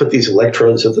would put these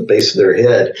electrodes at the base of their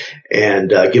head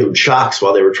and give them shocks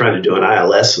while they were trying to do an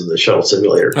ILS in the shuttle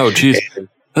simulator. Oh, geez.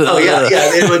 Oh, yeah.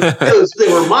 They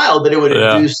were mild, but it would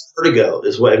induce vertigo,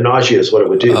 nausea is what it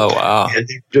would do. Oh, wow. And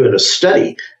they were doing a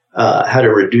study how to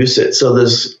reduce it. So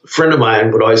this friend of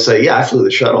mine would always say, yeah, I flew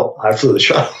the shuttle. I flew the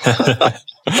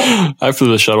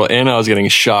shuttle, and I was getting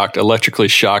electrically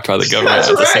shocked by the government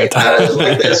at the same time. That is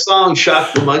like that song,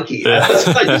 Shock the Monkey. Yeah. That's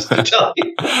what I used to tell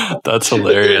you. That's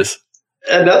hilarious.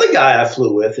 Another guy I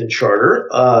flew with in charter,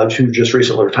 who just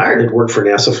recently retired, had worked for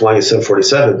NASA flying a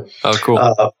 747. Oh,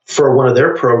 cool. For one of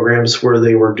their programs where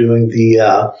they were doing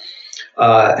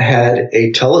had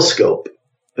a telescope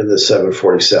in the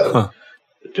 747.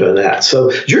 Doing that.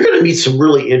 So you're going to meet some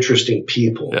really interesting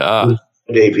people in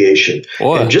aviation.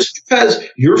 Boy. And just because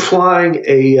you're flying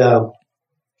a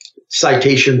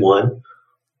Citation 1,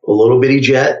 a little bitty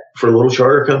jet for a little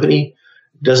charter company,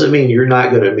 doesn't mean you're not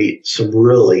going to meet some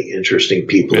really interesting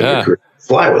people in your career.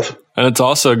 Fly with them. And it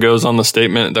also goes on the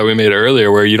statement that we made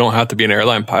earlier where you don't have to be an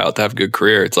airline pilot to have a good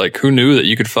career. It's like, who knew that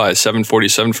you could fly a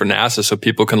 747 for NASA so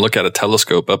people can look at a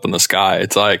telescope up in the sky?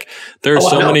 It's like, there are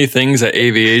so many things that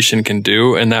aviation can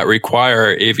do and that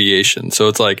require aviation. So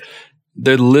it's like,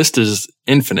 the list is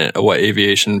infinite of what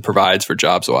aviation provides for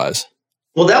jobs wise.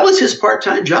 Well, that was his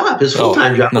part-time job. His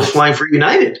full-time job was flying for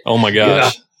United. Oh my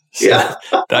gosh. Yeah.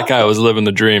 That guy was living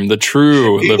the dream, the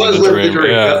true living the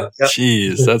dream. Yeah. Yep.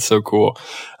 Jeez, that's so cool.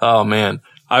 Oh man.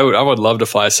 I would love to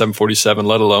fly a 747,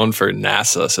 let alone for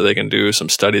NASA, so they can do some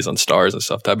studies on stars and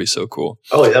stuff. That'd be so cool.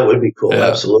 Oh, that would be cool. Yeah.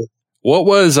 Absolutely. What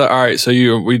was, all right, so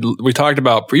we talked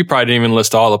about, you probably didn't even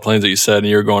list all the planes that you said and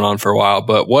you were going on for a while,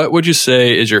 but what would you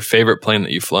say is your favorite plane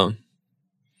that you've flown?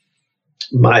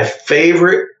 My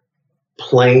favorite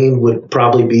plane would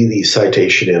probably be the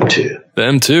Citation M2. The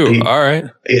M2, all right.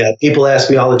 Yeah, people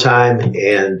ask me all the time,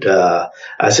 and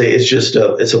I say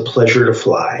it's a pleasure to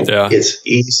fly. Yeah. It's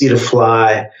easy to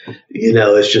fly.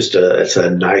 It's a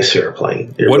nice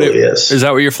airplane. It really is. Is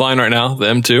that what you're flying right now, the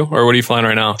M2, or what are you flying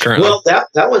right now currently? Well,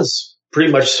 that one's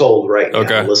pretty much sold right now,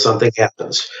 unless something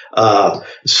happens.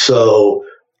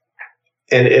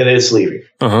 And it's leaving.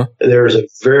 There's a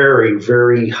very,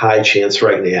 very high chance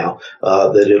right now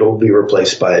that it'll be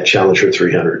replaced by a Challenger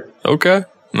 300. Okay,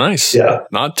 nice. Yeah,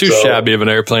 not too shabby of an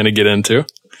airplane to get into.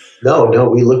 No,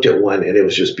 we looked at one and it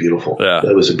was just beautiful. Yeah,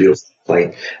 it was a beautiful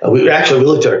plane. We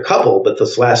looked at a couple, but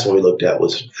this last one we looked at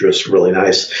was just really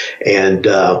nice. And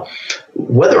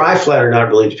whether I fly it or not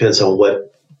really depends on what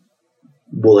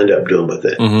we'll end up doing with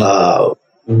it.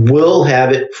 We'll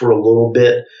have it for a little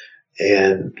bit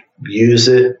and use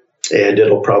it, and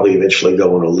it'll probably eventually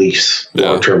go on a lease,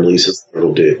 long-term lease is what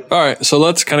it'll do. All right, so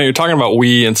let's you're talking about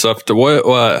we and stuff.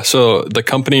 So the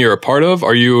company you're a part of,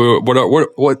 are you,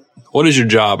 what is your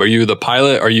job? Are you the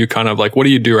pilot? Are you kind of like, what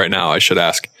do you do right now? I should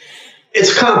ask.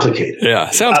 It's complicated. Yeah,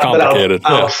 sounds complicated.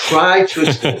 I'll try to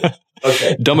explain.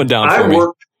 Okay. Dumb it down for me. I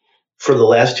worked for the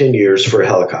last 10 years for a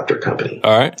helicopter company.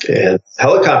 All right. And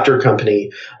helicopter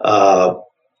company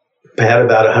had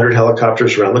about 100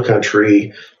 helicopters around the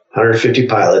country, 150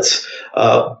 pilots.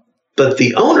 But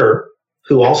the owner,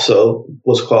 who also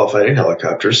was qualified in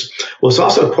helicopters, was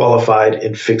also qualified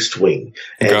in fixed wing.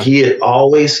 And Okay. he had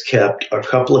always kept a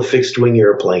couple of fixed wing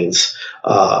airplanes,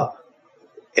 and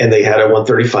they had a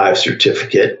 135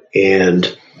 certificate,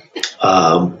 and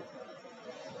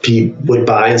he would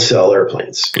buy and sell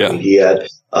airplanes. Yeah. He had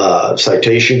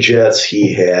Citation jets,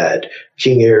 he had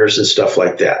King Airs and stuff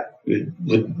like that. It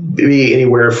would be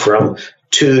anywhere from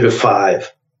 2 to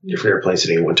 5 different airplanes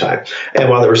at any one time. And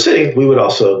while they were sitting, we would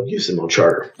also use them on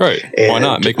charter. Right. Why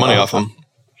not? Make money off them.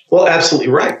 Well,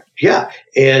 absolutely right. Yeah.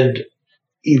 And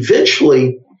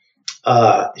eventually,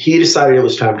 he decided it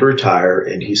was time to retire,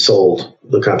 and he sold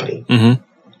the company. Mm-hmm.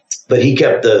 But he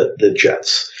kept the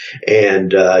jets.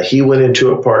 And he went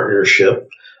into a partnership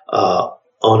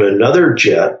on another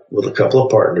jet with a couple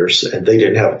of partners, and they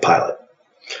didn't have a pilot.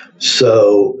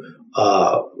 So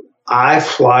I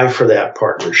fly for that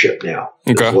partnership now.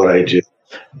 Okay. Is what I do.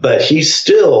 But he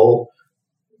still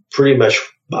pretty much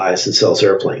buys and sells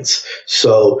airplanes.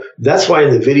 So that's why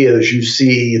in the videos you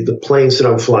see the planes that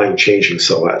I'm flying changing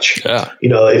so much. Yeah. You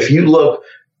know, if you look,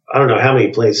 I don't know how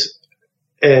many planes,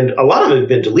 and a lot of them have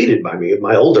been deleted by me.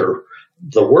 My older,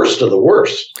 the worst of the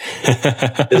worst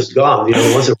is gone. You know,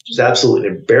 the ones that were just absolute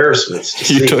embarrassments to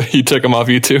see. You took them off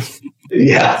YouTube?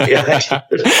 Yeah.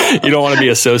 You don't want to be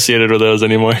associated with those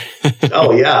anymore.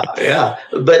 Oh, yeah.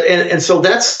 But, and so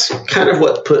that's kind of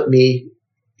what put me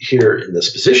here in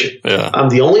this position. Yeah. I'm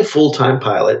the only full-time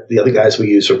pilot. The other guys we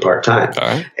use are part-time. All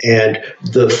right. And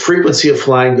the frequency of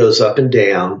flying goes up and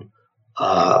down.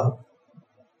 All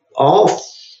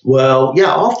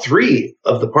three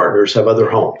of the partners have other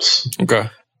homes. Okay.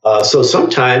 So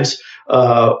sometimes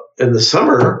in the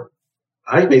summer,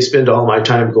 I may spend all my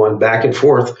time going back and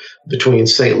forth between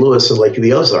St. Louis and Lake of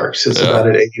the Ozarks. It's about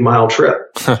an 80-mile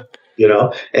trip, you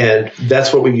know, and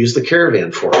that's what we use the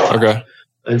Caravan for. Okay.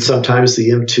 And sometimes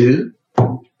the M2,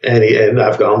 and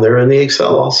I've gone there in the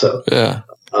Excel also. Yeah.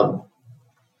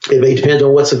 It may depend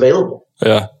on what's available.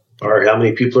 Yeah. Or how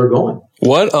many people are going.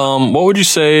 What would you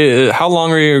say, how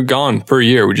long are you gone per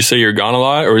year? Would you say you're gone a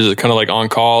lot, or is it kind of like on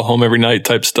call, home every night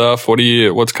type stuff?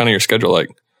 What's kind of your schedule like?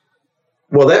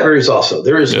 Well, that varies also.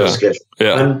 There is no schedule.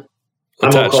 Yeah. I'm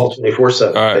on call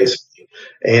 24/7 basically.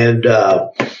 And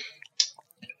they'll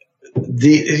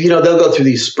go through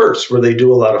these spurts where they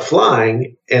do a lot of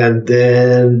flying, and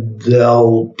then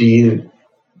there'll be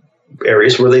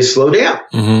areas where they slow down.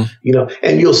 Mm-hmm. You know,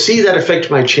 and you'll see that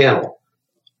affect my channel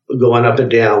going up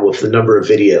and down with the number of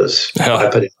videos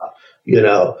I put out. You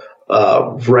know,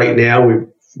 right now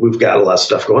we've got a lot of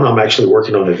stuff going on. I'm actually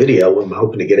working on a video I'm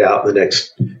hoping to get out in the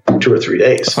next 2 or 3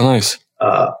 days. Oh, nice.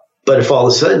 But if all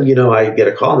of a sudden, you know, I get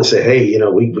a call and they say, hey, you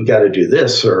know, we got to do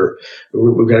this, or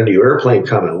we've got a new airplane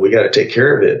coming, we got to take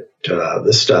care of it,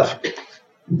 this stuff,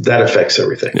 that affects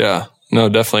everything. Yeah, no,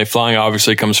 definitely. Flying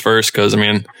obviously comes first because, I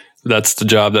mean, that's the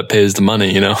job that pays the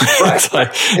money, you know? Right.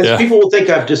 Like, and people will think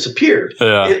I've disappeared.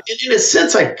 Yeah. And in a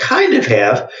sense, I kind of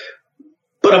have,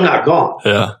 but I'm not gone.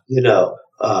 Yeah. You know,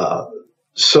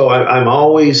 so I'm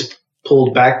always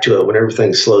pulled back to it when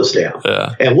everything slows down.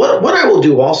 Yeah. And what I will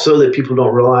do also that people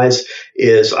don't realize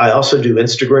is I also do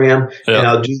Instagram, and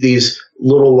I'll do these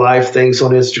little live things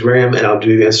on Instagram, and I'll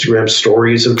do Instagram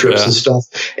stories of trips and stuff.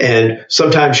 And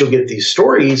sometimes you'll get these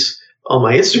stories on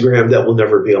my Instagram that will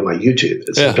never be on my YouTube.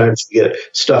 And sometimes you get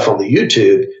stuff on the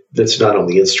YouTube that's not on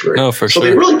the Instagram. No, for sure. So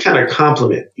they really kind of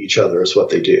complement each other is what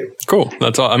they do. Cool.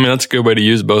 That's all. I mean, that's a good way to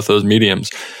use both those mediums.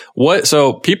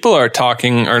 So people are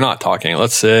talking or not talking.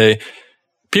 Let's say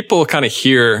people kind of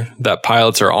hear that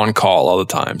pilots are on call all the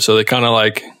time. So they kind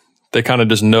of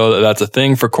just know that that's a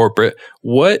thing for corporate.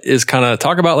 What is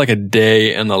talk about like a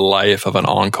day in the life of an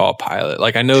on-call pilot?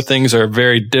 Like, I know things are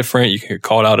very different. You can get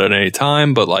called out at any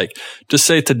time, but like, just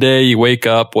say today you wake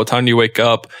up. What time do you wake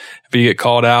up? If you get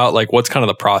called out, like, what's kind of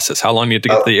the process? How long do you have to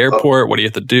get to the airport? What do you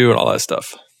have to do and all that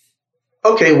stuff?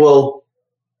 Okay. Well,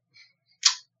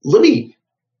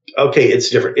 it's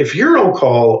different. If you're on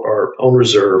call or on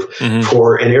reserve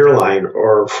for an airline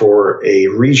or for a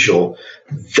regional,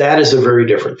 that is a very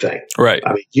different thing. Right.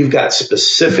 I mean, you've got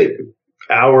specific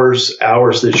hours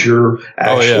that you're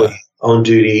actually on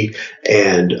duty,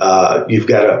 and you've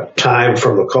got a time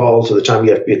from the call to the time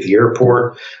you have to be at the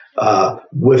airport.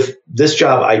 With this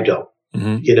job, I don't.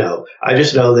 You know, I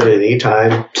just know that at any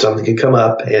time something can come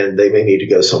up and they may need to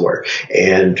go somewhere.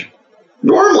 And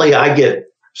normally I get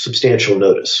substantial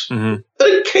notice.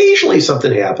 But occasionally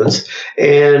something happens,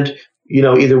 and, you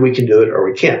know, either we can do it or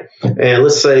we can't. And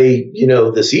let's say, you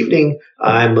know, this evening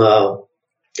I'm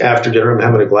after dinner, I'm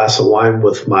having a glass of wine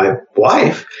with my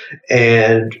wife,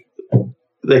 and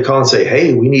they call and say,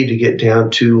 hey, we need to get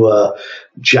down to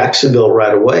Jacksonville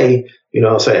right away.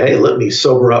 I'll say, hey, let me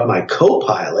sober up my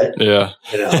co-pilot. Yeah.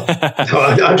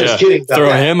 I'm just kidding.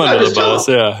 Throw him under the bus.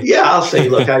 Yeah. I'll say,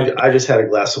 look, I just had a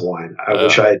glass of wine. I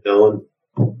wish I had known.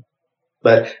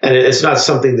 And it's not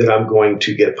something that I'm going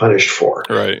to get punished for.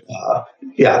 Right.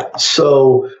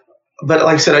 So, but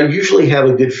like I said, I usually have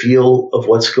a good feel of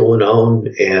what's going on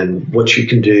and what you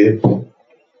can do.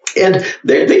 And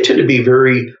they tend to be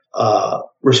very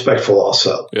respectful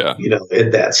also,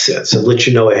 in that sense, and let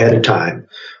you know ahead of time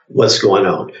what's going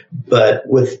on. But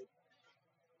with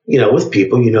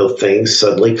people, things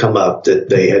suddenly come up that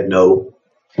they had no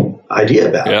idea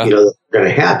about, that are going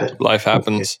to happen. Life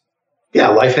happens. Yeah,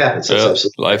 life happens.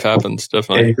 Life happens,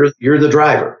 definitely. And you're the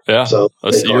driver. Yeah. So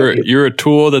you're a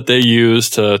tool that they use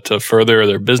to further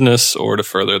their business or to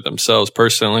further themselves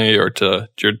personally, or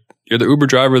you're the Uber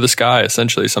driver of the sky,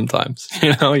 essentially. Sometimes,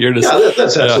 you're just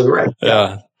that's absolutely right.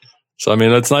 Yeah. So I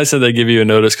mean, it's nice that they give you a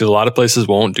notice, because a lot of places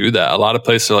won't do that. A lot of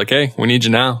places are like, "Hey, we need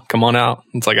you now. Come on out."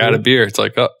 It's like, I had a beer. It's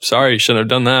like, "Oh, sorry, you shouldn't have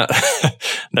done that."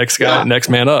 Next guy, next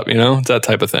man up. It's that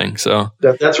type of thing. So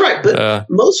that's right. But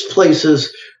most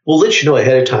places will let you know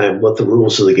ahead of time what the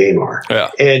rules of the game are.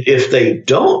 Yeah. And if they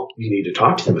don't, you need to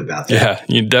talk to them about that. Yeah,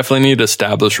 you definitely need to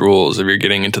establish rules if you're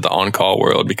getting into the on-call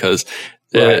world, because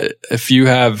if you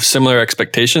have similar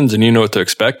expectations and you know what to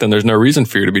expect, then there's no reason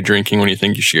for you to be drinking when you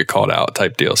think you should get called out,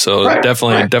 type deal. So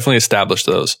definitely establish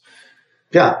those.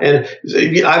 Yeah. And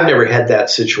I've never had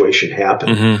that situation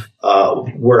happen.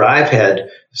 Where I've had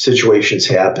situations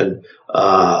happen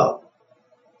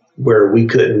where we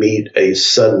couldn't meet, a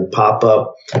sudden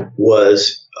pop-up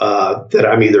was that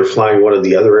I'm either flying one of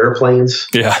the other airplanes.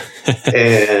 Yeah.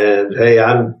 And, hey,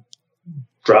 I'm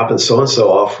dropping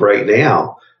so-and-so off right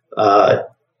now.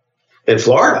 In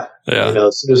Florida,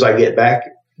 as soon as I get back,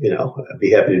 I'd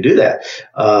be happy to do that.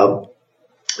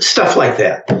 Stuff like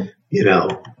that,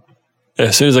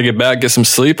 As soon as I get back, get some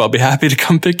sleep, I'll be happy to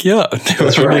come pick you up.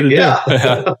 That's right.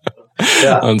 Yeah.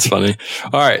 That's funny.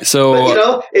 All right. So,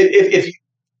 but, if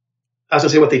I was going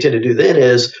to say, what they tend to do then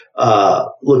is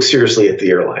look seriously at the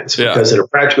airlines, because in a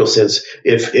practical sense,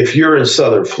 if you're in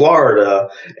Southern Florida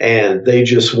and they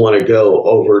just want to go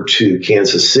over to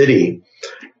Kansas City,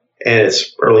 and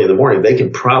it's early in the morning, they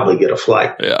can probably get a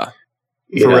flight. Yeah.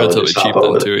 For relatively cheap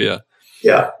then too. Yeah.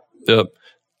 Yeah. Yep.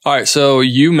 All right. So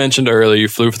you mentioned earlier you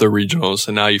flew for the regionals,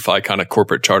 and now you fly kind of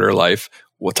corporate charter life.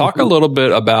 We'll talk a little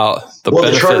bit about the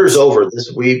benefits. The charter's over.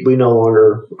 We no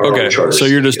longer are on charters. So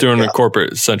you're just doing a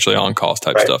corporate, essentially on-call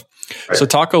type stuff. Right. So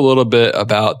talk a little bit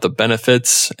about the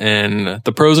benefits and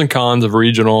the pros and cons of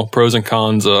regional, pros and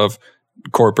cons of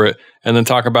corporate, and then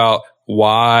talk about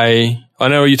why. I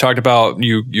know you talked about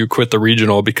you quit the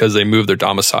regional because they moved their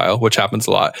domicile, which happens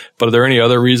a lot. But are there any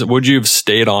other reasons? Would you have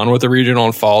stayed on with the regional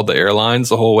and followed the airlines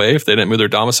the whole way if they didn't move their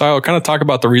domicile? Kind of talk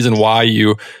about the reason why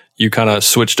you kind of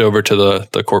switched over to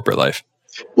the corporate life.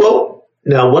 Well,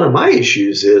 now one of my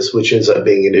issues is, which ends up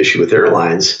being an issue with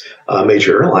airlines,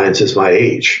 major airlines, is my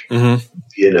age.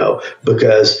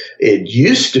 Because it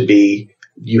used to be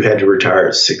you had to retire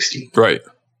at 60. Right.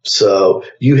 So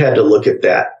you had to look at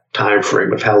that time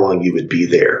frame of how long you would be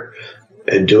there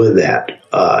and doing that.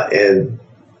 And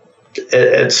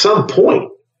at some point,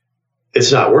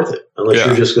 it's not worth it unless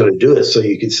you're just going to do it so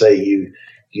you could say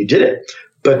you did it.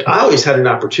 But I always had an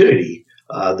opportunity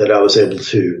that I was able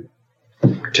to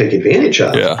take advantage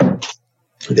of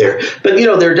there. But,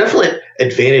 there are definitely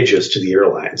advantages to the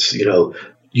airlines.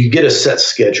 You get a set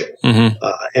schedule.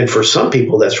 And for some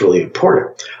people, that's really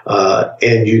important.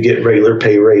 And you get regular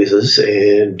pay raises,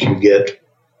 and you get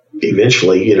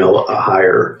eventually, a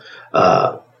higher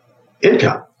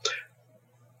income.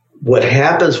 What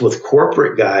happens with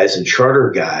corporate guys and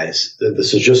charter guys,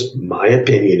 this is just my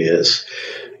opinion, is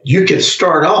you can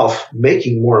start off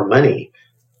making more money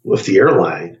with the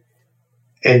airline,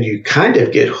 and you kind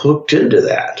of get hooked into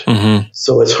that.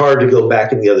 So it's hard to go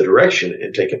back in the other direction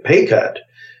and take a pay cut,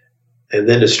 and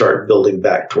then to start building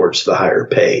back towards the higher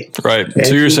pay. Right. And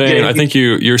so you're saying, I think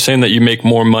you're saying that you make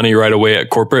more money right away at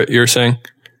corporate, you're saying?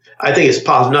 I think it's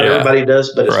possible. Not everybody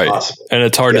does, but it's possible. And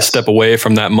it's hard to step away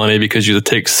from that money because you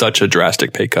take such a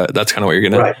drastic pay cut. That's kind of what you're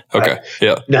getting at. Okay. Right.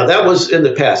 Yeah. Now, that was in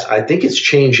the past. I think it's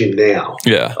changing now.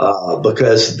 Yeah.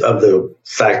 Because of the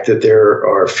fact that there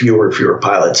are fewer and fewer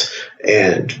pilots,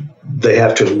 and they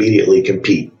have to immediately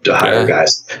compete to hire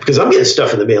guys. Because I'm getting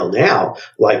stuff in the mail now,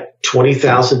 like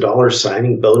 $20,000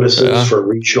 signing bonuses for a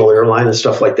regional airline and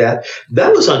stuff like that.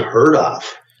 That was unheard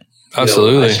of.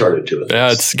 Absolutely. I started doing this.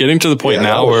 Yeah, it's getting to the point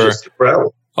now where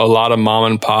a lot of mom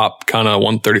and pop kind of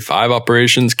 135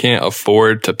 operations can't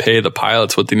afford to pay the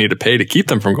pilots what they need to pay to keep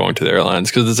them from going to the airlines.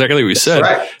 Because exactly what we said,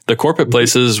 right. The corporate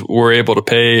places were able to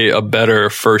pay a better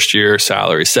first year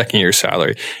salary, second year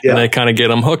salary. Yeah. And they kind of get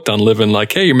them hooked on living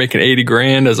like, hey, you're making 80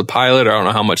 grand as a pilot, or I don't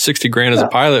know how much, 60 grand as a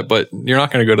pilot, but you're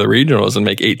not going to go to the regionals and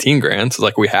make 18 grand. So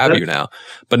like we have you now.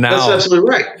 But now that's absolutely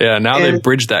right. Yeah. Now they've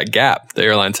bridged that gap the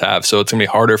airlines have. So it's going to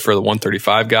be harder for the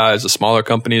 135 guys, the smaller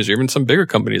companies, or even some bigger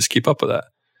companies to keep up with that.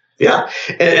 Yeah.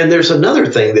 And there's another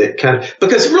thing that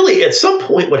because really at some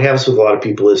point what happens with a lot of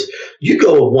people is you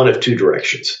go one of two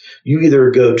directions. You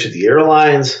either go to the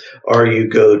airlines or you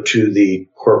go to the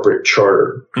corporate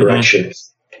charter direction.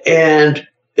 Mm-hmm. And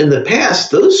in the past,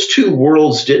 those two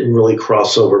worlds didn't really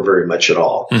cross over very much at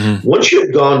all. Mm-hmm. Once you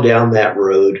had gone down that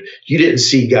road, you didn't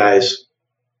see guys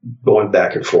going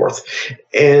back and forth.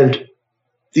 And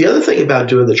the other thing about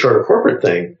doing the charter corporate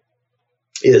thing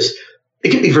is it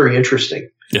can be very interesting.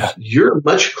 Yeah. You're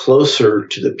much closer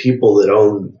to the people that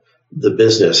own the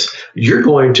business. You're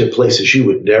going to places you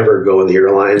would never go in the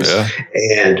airlines,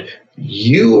 and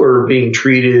you are being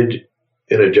treated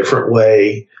in a different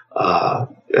way.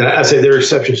 And I say there are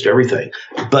exceptions to everything,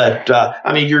 but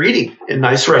I mean, you're eating in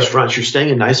nice restaurants, you're staying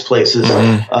in nice places.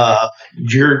 Mm-hmm.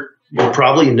 You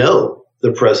probably know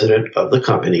the president of the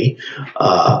company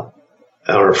on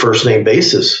a first name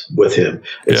basis with him.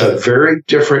 It's a very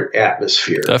different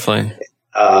atmosphere. Definitely.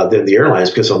 Than the airlines,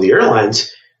 because on the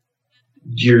airlines,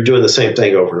 you're doing the same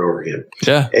thing over and over again.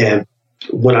 Yeah. And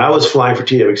when I was flying for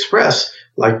TWA Express,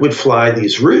 like we'd fly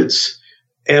these routes,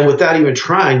 and without even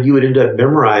trying, you would end up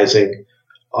memorizing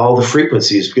all the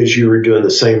frequencies because you were doing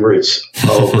the same routes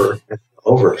over and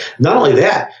over. Not only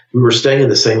that, we were staying in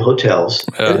the same hotels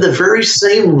in the very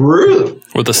same room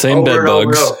with the same bed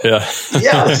bugs. Yeah,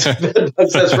 bed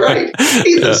bugs. That's right.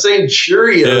 Eat the same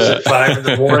Cheerios at 5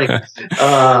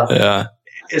 a.m.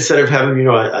 Instead of having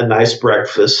a nice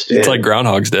breakfast. It's like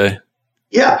Groundhog's Day.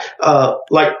 Yeah,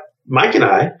 like Mike and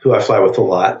I, who I fly with a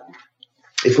lot.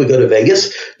 If we go to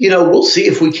Vegas, we'll see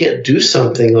if we can't do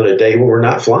something on a day when we're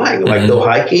not flying, like go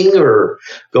hiking or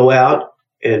go out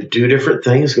and do different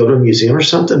things, go to a museum or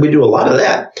something. We do a lot of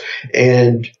that.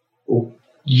 And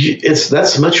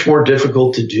that's much more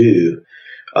difficult to do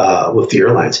with the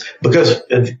airlines because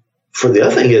for the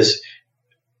other thing is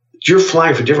you're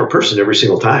flying for a different person every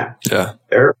single time. Yeah.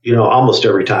 Almost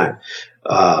every time.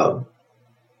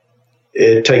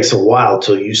 It takes a while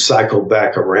till you cycle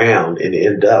back around and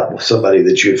end up with somebody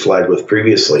that you had flown with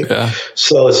previously. Yeah.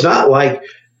 So it's not like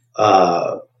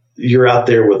you're out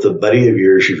there with a buddy of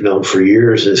yours you've known for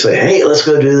years and say, hey, let's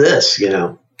go do this,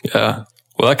 Yeah.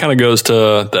 Well, that kind of goes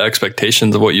to the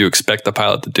expectations of what you expect the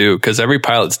pilot to do, because every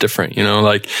pilot's different.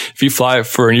 Like if you fly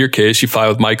in your case, you fly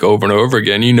with Mike over and over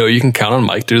again, you can count on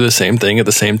Mike to do the same thing at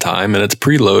the same time and it's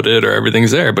preloaded or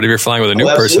everything's there. But if you're flying with a new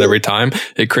person every time,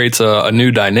 it creates a new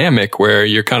dynamic where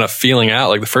you're kind of feeling out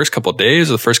like the first couple of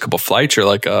days or the first couple of flights. You're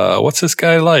like, what's this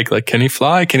guy like? Like, can he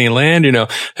fly? Can he land?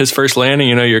 His first landing,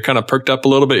 you're kind of perked up a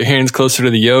little bit, your hands closer to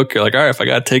the yoke. You're like, all right, if I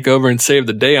got to take over and save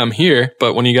the day, I'm here.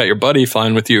 But when you got your buddy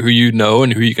flying with you who you know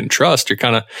and who you can trust, you're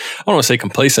kind of, I don't want to say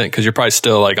complacent because you're probably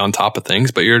still like on top of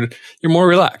things, but you're more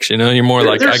relaxed, you're more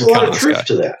like, there's I can a lot count of on truth this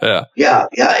guy. to that. Yeah.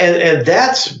 And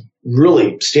that's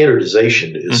really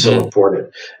standardization is so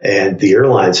important. And the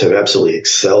airlines have absolutely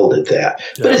excelled at that,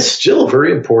 but it's still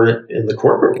very important in the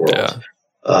corporate world.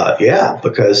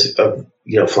 Because of,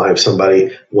 flying with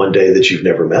somebody one day that you've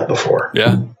never met before.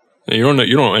 Yeah. You don't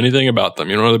know anything about them.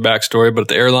 You don't know their backstory, but at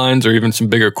the airlines or even some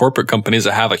bigger corporate companies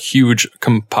that have a huge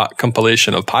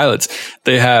compilation of pilots,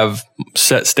 they have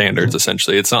set standards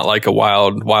essentially. It's not like a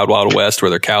wild west where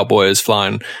they're cowboys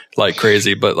flying like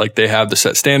crazy, but like they have the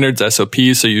set standards,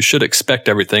 SOPs, so you should expect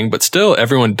everything, but still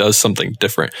everyone does something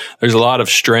different. There's a lot of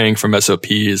straying from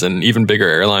SOPs and even bigger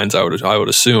airlines, I would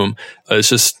assume. It's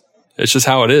just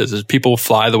how it is. People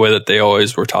fly the way that they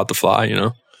always were taught to fly,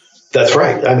 That's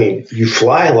right. I mean, you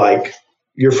fly like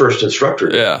your first instructor.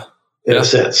 In a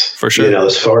sense, for sure.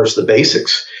 As far as the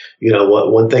basics,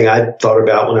 one thing I thought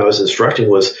about when I was instructing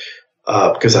was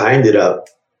because I ended up,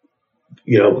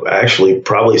 actually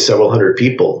probably several hundred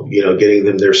people, getting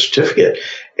them their certificate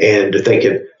and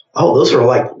thinking, oh, those are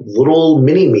like little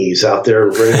mini-me's out there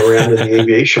running around in the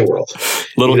aviation world.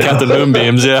 Little Captain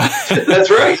Moonbeams, yeah.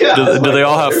 That's right, yeah. Do they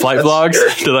all have flight vlogs?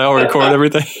 Do they all record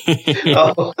everything?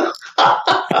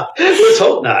 Let's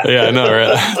hope not. Yeah, I know,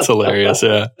 right? That's hilarious,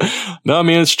 yeah. No, I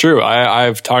mean, it's true.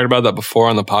 I've talked about that before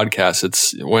on the podcast.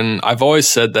 It's when I've always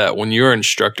said that when you're an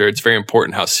instructor, it's very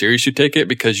important how serious you take it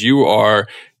because you are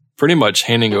pretty much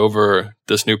handing over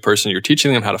this new person. You're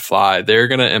teaching them how to fly. They're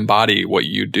going to embody what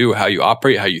you do, how you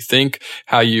operate, how you think,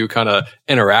 how you kind of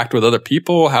interact with other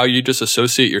people, how you just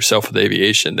associate yourself with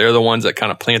aviation. They're the ones that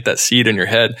kind of plant that seed in your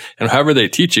head. And however they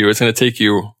teach you, it's going to take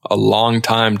you a long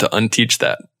time to unteach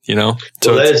that, you know?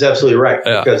 So that is absolutely right,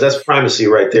 because that's primacy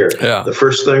right there. Yeah. The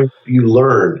first thing you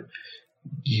learn,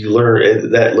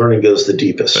 that learning goes the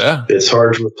deepest. Yeah. It's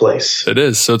hard to replace. It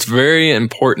is. So it's very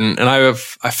important. And I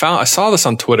saw this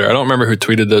on Twitter. I don't remember who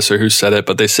tweeted this or who said it,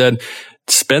 but they said,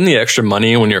 spend the extra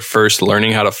money when you're first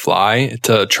learning how to fly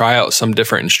to try out some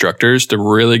different instructors to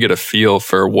really get a feel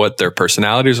for what their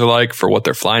personalities are like, for what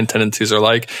their flying tendencies are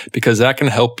like, because that can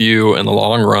help you in the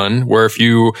long run. Where if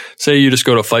you say you just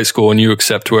go to flight school and you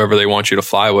accept whoever they want you to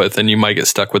fly with, then you might get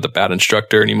stuck with a bad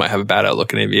instructor and you might have a bad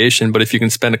outlook in aviation. But if you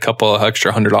can spend a couple of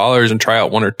extra $100 and try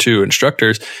out one or two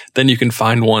instructors, then you can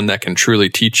find one that can truly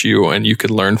teach you and you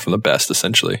could learn from the best,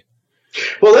 essentially.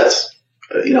 Well,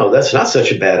 that's not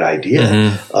such a bad idea.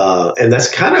 And that's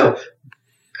kind of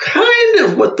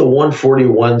what the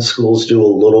 141 schools do a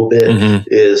little bit,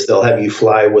 is they'll have you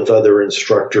fly with other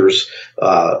instructors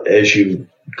as you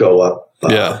go up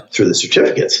through the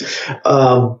certificates.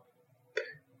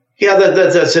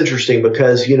 That's interesting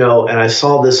because, and I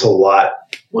saw this a lot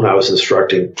when I was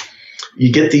instructing.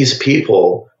 You get these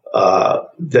people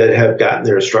that have gotten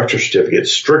their instructor certificate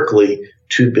strictly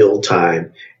to build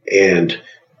time and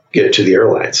get to the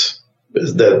airlines.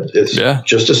 It's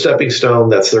just a stepping stone.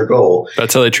 That's their goal.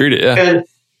 That's how they treat it. Yeah. And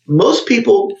most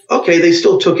people, they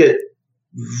still took it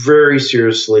very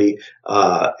seriously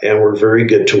and were very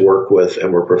good to work with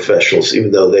and were professionals,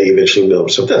 even though they eventually moved over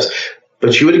some tests.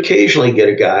 But you would occasionally get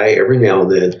a guy every now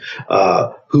and then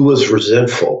who was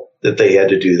resentful that they had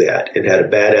to do that and had a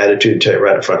bad attitude and tell you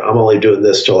right up front, I'm only doing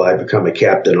this till I become a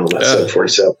captain on that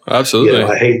 747. Absolutely.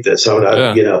 I hate this. And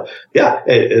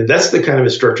that's the kind of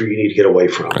instructor you need to get away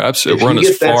from. Absolutely. Run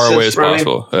as far away as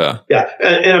possible. Yeah.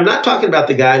 And I'm not talking about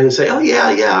the guy who say,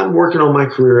 I'm working on my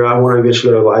career. I want to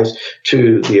eventually go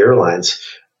to the airlines.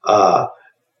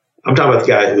 I'm talking about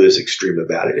the guy who is extreme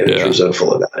about it and is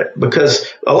resentful about it, because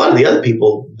a lot of the other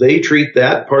people, they treat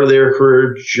that part of their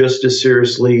career just as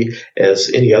seriously as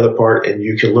any other part, and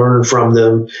you can learn from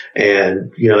them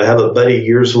and, have a buddy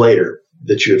years later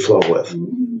that you had flown with.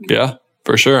 Yeah.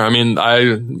 For sure. I mean,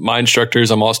 my instructors,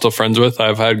 I'm all still friends with.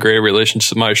 I've had great relationships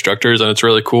with my instructors, and it's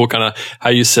really cool kind of how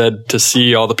you said to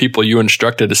see all the people you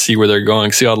instructed, to see where they're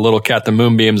going, see all the little Captain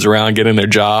Moonbeams around getting their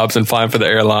jobs and flying for the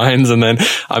airlines. And then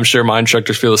I'm sure my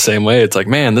instructors feel the same way. It's like,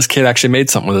 man, this kid actually made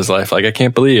something with his life. Like, I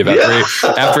can't believe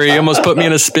after he almost put me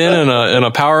in a spin and a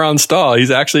power on stall,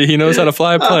 he knows how to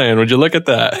fly a plane. Would you look at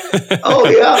that?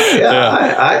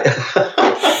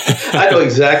 I know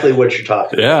exactly what you're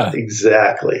talking about.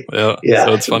 Exactly. Yeah.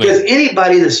 So it's funny. Because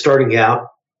anybody that's starting out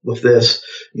with this,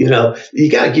 you got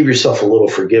to give yourself a little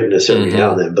forgiveness every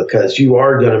now and then, because you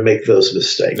are going to make those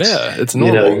mistakes. Yeah, it's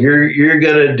normal. You're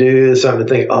going to do something and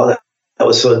think, that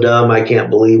was so dumb. I can't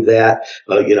believe that.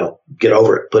 Get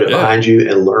over it. Put it behind you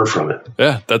and learn from it.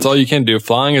 Yeah, that's all you can do.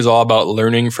 Flying is all about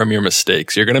learning from your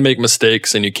mistakes. You're going to make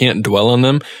mistakes and you can't dwell on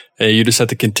them. You just have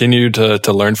to continue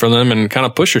to learn from them and kind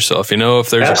of push yourself. If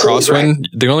there's a crosswind,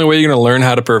 the only way you're going to learn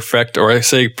how to perfect, or I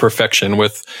say perfection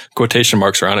with quotation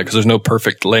marks around it, because there's no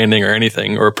perfect landing or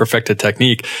anything or perfected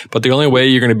technique. But the only way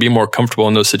you're going to be more comfortable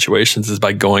in those situations is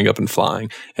by going up and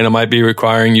flying. And it might be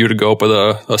requiring you to go up with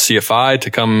a CFI to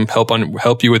come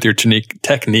help you with your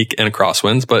technique and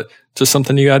crosswinds, but it's just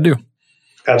something you got to do.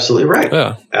 Absolutely right.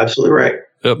 Yeah. Absolutely right.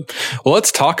 Yep. Well,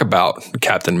 let's talk about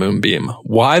Captain Moonbeam.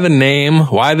 Why the name?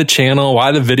 Why the channel?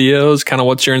 Why the videos? Kind of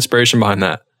what's your inspiration behind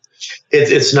that?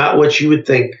 It's not what you would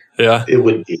think it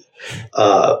would be.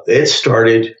 It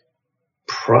started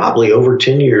probably over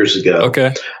 10 years ago.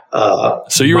 Okay.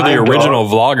 So you were the original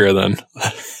vlogger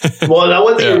then? Well, I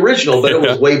wasn't the original, but it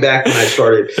was way back when I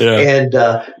started. Yeah. And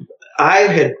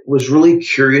I was really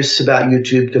curious about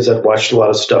YouTube because I'd watched a lot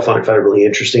of stuff on it, found it really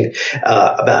interesting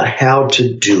about how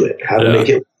to do it, how to make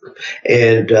it work.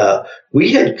 And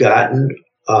we had gotten,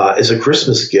 as a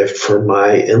Christmas gift from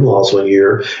my in-laws one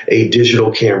year, a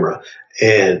digital camera.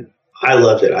 And I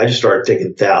loved it. I just started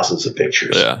taking thousands of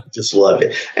pictures. Yeah. Just loved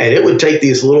it. And it would take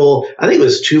these little, I think it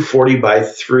was 240 by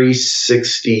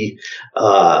 360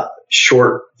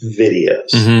 short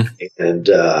videos. And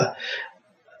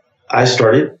I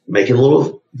started making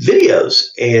little videos,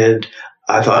 and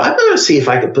I thought, I'm going to see if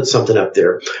I can put something up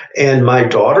there. And my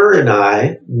daughter and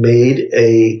I made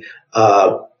did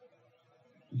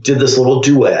this little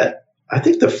duet. I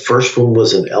think the first one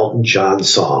was an Elton John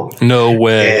song. No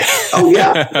way.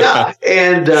 Yeah.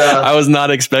 And I was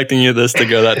not expecting this to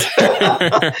go that.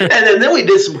 And then we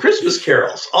did some Christmas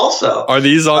carols also. Are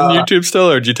these on YouTube still,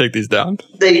 or did you take these down?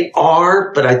 They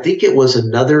are, but I think it was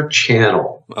another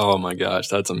channel. Oh my gosh,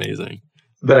 that's amazing.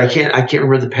 But I can't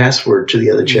remember the password to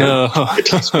the other channel. No. I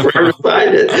just forever to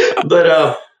find it.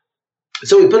 But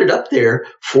so we put it up there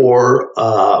for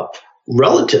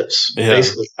relatives,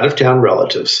 basically out of town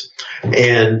relatives.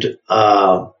 And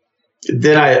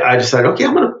then I decided, okay,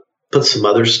 I'm going to put some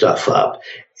other stuff up,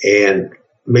 and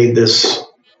made this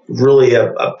really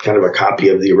a kind of a copy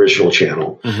of the original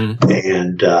channel. Mm-hmm.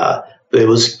 And it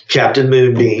was Captain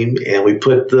Moonbeam, and we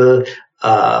put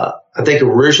I think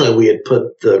originally we had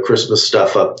put the Christmas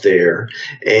stuff up there,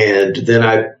 and then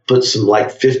I put some like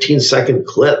 15-second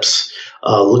clips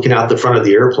looking out the front of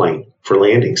the airplane for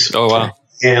landings. Oh, wow.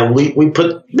 And we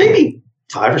put maybe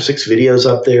 5 or 6 videos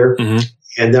up there, mm-hmm.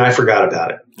 and then I forgot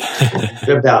about it.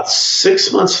 And about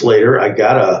 6 months later, I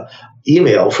got a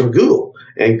email from Google,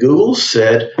 and Google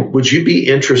said, "Would you be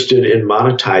interested in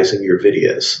monetizing your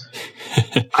videos?"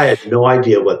 I had no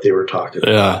idea what they were talking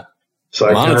about. Yeah. So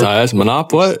monetize,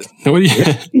 what? What do you?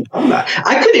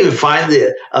 I couldn't even find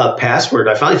the password.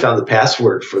 I finally found the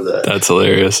password for That's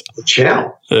hilarious. The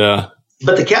channel. Yeah.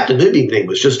 But the Captain Moonbeam name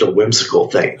was just a whimsical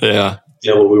thing. Yeah.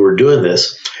 When we were doing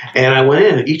this, and I went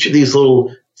in, and each of these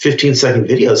little 15-second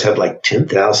videos had like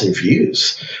 10,000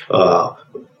 views.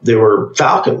 They were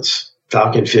Falcons,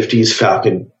 Falcon 50s,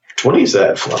 Falcon 20s that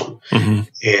had flown. Mm-hmm.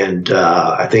 And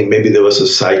I think maybe there was some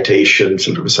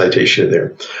sort of a citation in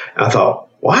there. And I thought,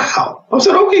 wow. I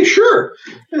said, okay, sure.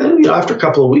 And after a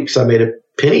couple of weeks, I made a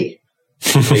penny.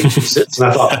 And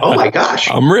I thought, oh my gosh,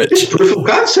 I'm rich. It's proof of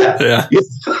concept. Yeah.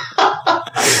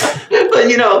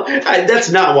 But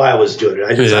that's not why I was doing it.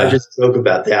 I just joke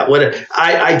about that.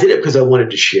 I did it because I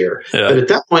wanted to share. Yeah. But at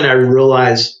that point, I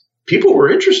realized people were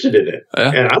interested in it,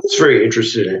 and I was very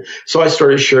interested in it. So I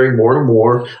started sharing more and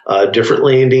more different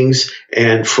landings,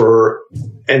 and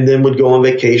then would go on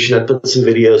vacation. I'd put some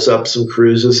videos up, some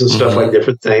cruises and stuff, mm-hmm. like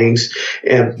different things,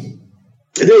 and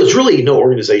there was really no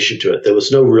organization to it. There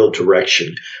was no real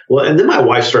direction. Well, and then my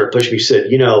wife started pushing me. She said,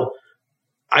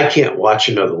 I can't watch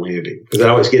another landing, because I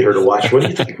always get her to watch. What do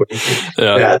you think?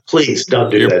 Yeah, please don't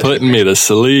do that. You're putting me to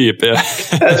sleep. Yeah.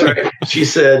 That's right. She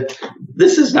said,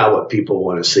 this is not what people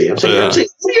want to see. I'm saying, what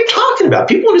are you talking about?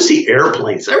 People want to see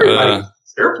airplanes. Everybody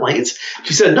wants airplanes.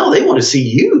 She said, no, they want to see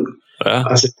you.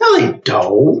 I said, no, they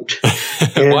don't.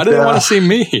 And, why do they want to see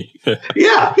me?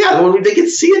 yeah. Well, they get to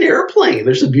see an airplane.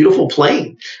 There's a beautiful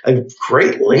plane, a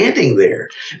great landing there.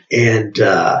 And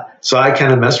so I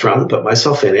kind of messed around and put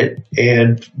myself in it.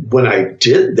 And when I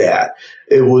did that,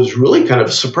 it was really kind of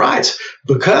a surprise,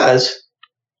 because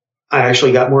I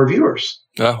actually got more viewers.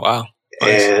 Oh, wow.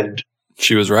 Nice. And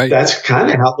she was right. That's kind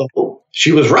of how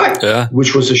she was right,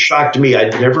 which was a shock to me.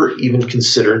 I'd never even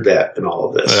considered that in all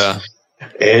of this. Yeah.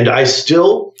 And I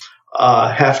still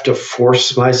have to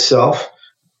force myself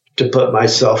to put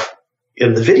myself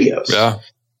in the videos,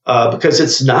 because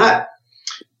it's not,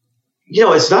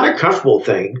 it's not a comfortable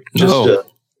thing just to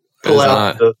pull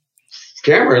out the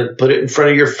camera and put it in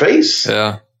front of your face.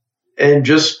 Yeah. And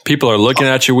just people are looking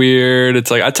at you weird.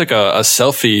 It's like I took a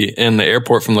selfie in the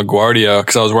airport from LaGuardia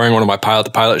because I was wearing one of my Pilot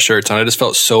to Pilot shirts, and I just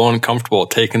felt so uncomfortable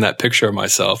taking that picture of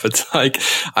myself. It's like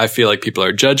I feel like people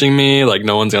are judging me, like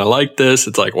no one's gonna like this.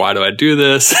 It's like, why do I do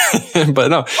this? But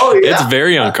no, it's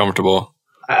very uncomfortable.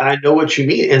 I know what you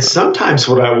mean. And sometimes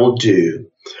what I will do,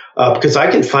 because I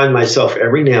can find myself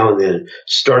every now and then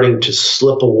starting to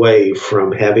slip away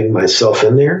from having myself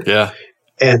in there. Yeah.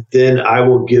 And then I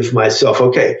will give myself,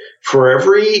 okay, for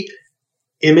every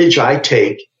image I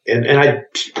take, and I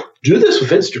do this with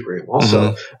Instagram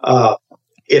also, mm-hmm.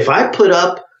 If I put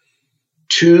up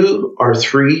 2 or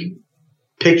 3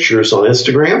 pictures on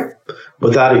Instagram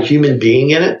without a human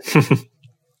being in it,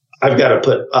 I've got to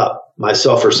put up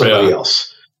myself or somebody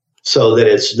else, so that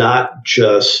it's not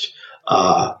just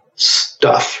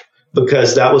stuff,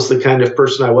 because that was the kind of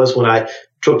person I was when I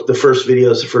took the first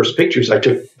videos, the first pictures. I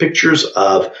took pictures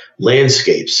of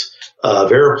landscapes,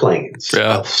 of airplanes,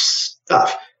 of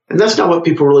stuff. And that's not what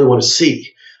people really want to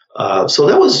see. So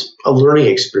that was a learning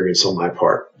experience on my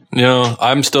part.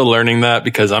 I'm still learning that,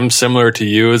 because I'm similar to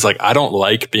you. It's like, I don't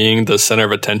like being the center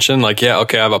of attention. Like, I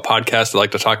have a podcast. I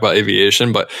like to talk about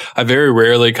aviation, but I very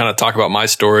rarely kind of talk about my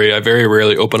story. I very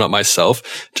rarely open up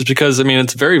myself, just because,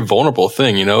 it's a very vulnerable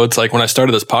thing. It's like when I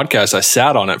started this podcast, I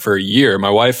sat on it for a year. My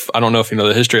wife, I don't know if you know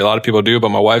the history, a lot of people do, but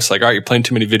my wife's like, all right, you're playing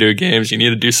too many video games. You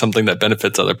need to do something that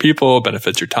benefits other people,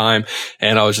 benefits your time.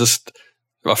 And I was just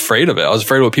afraid of it. I was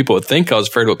afraid of what people would think. I was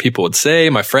afraid of what people would say,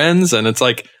 my friends. And it's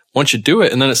like, once you do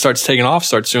it and then it starts taking off,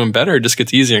 starts doing better, it just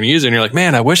gets easier and easier. And you're like,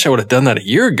 man, I wish I would have done that a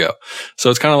year ago. So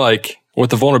it's kind of like with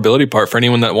the vulnerability part for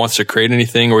anyone that wants to create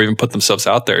anything or even put themselves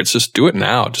out there, it's just do it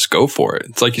now. Just go for it.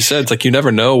 It's like you said, it's like you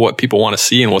never know what people want to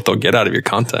see and what they'll get out of your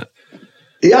content.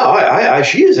 Yeah,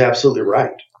 she is absolutely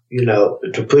right.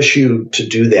 To push you to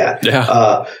do that.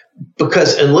 Yeah.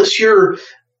 Because unless you're,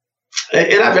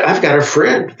 and I've got a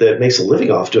friend that makes a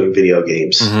living off doing video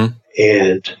games, mm-hmm.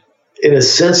 and in a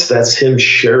sense, that's him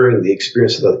sharing the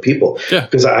experience with other people. Yeah.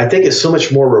 Because I think it's so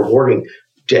much more rewarding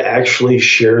to actually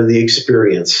share the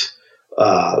experience,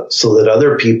 so that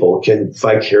other people can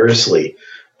vicariously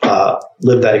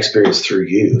live that experience through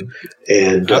you.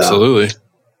 And absolutely.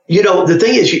 The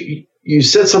thing is, you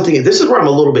said something. This is where I'm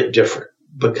a little bit different,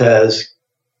 because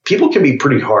people can be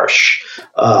pretty harsh,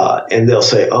 and they'll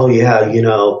say, "Oh yeah,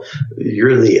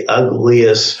 you're the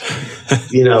ugliest,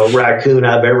 raccoon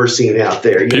I've ever seen out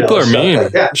there." People are mean,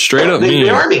 like straight up mean. They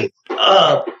are mean.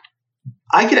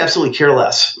 I could absolutely care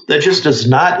less. That just does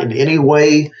not in any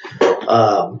way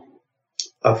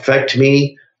affect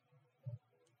me.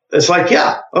 It's like,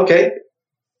 yeah, okay,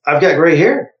 I've got gray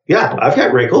hair. Yeah, I've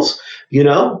got wrinkles.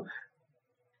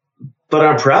 But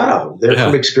I'm proud of them. They're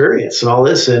from experience and all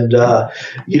this. And,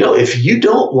 if you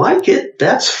don't like it,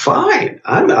 that's fine.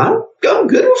 I'm good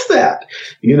with that.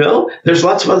 There's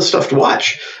lots of other stuff to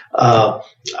watch. I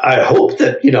hope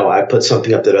that, I put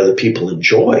something up that other people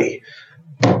enjoy.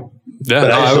 Yeah,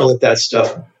 but I just don't let that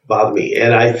stuff bother me.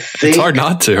 And I think it's hard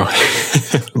not to,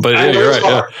 but yeah, you're right.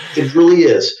 Yeah. It really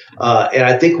is. And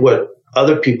I think what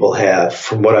other people have,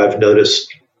 from what I've noticed,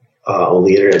 on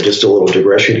the internet, just a little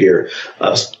digression here.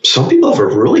 Some people have a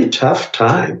really tough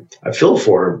time, I feel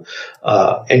for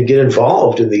them, and get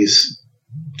involved in these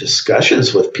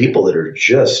discussions with people that are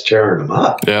just tearing them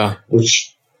up. Yeah.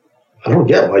 Which I don't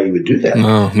get why you would do that.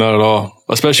 No, not at all.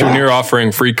 Especially when you're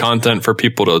offering free content for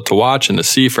people to watch and to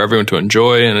see, for everyone to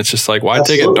enjoy. And it's just like, why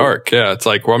take it dark? Yeah. It's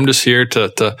like, well, I'm just here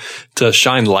to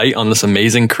shine light on this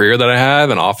amazing career that I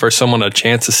have and offer someone a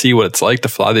chance to see what it's like to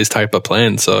fly these type of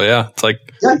planes. So yeah, it's like,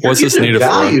 what's this needed for?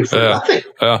 Nothing.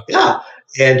 Yeah.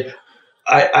 And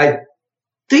I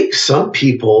think some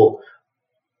people,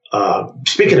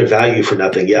 speaking of value for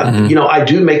nothing. Yeah. Mm-hmm. I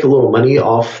do make a little money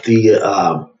off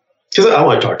the, because I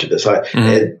want to talk to this.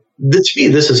 And to me,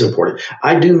 this is important.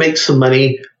 I do make some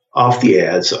money off the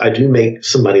ads. I do make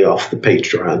some money off the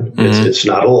Patreon. Mm-hmm. It's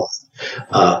not a lot.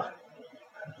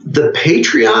 The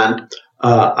Patreon,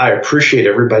 I appreciate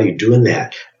everybody doing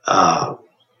that.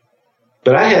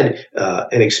 But I had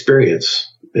an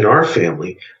experience in our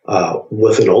family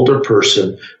with an older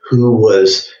person who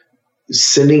was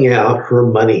sending out her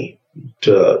money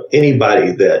to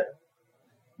anybody that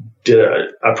did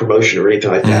a promotion or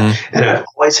anything like that. Mm-hmm. And I've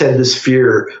always had this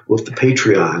fear with the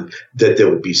Patreon that there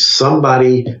would be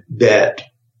somebody that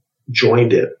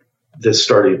joined it that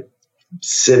started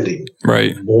sending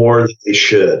more than they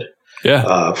should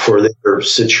for their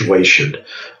situation.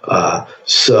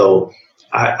 So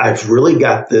I've really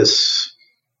got this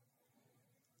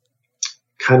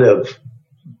kind of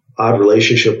odd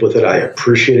relationship with it. I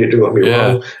appreciate it. Don't get me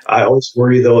wrong. I always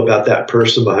worry, though, about that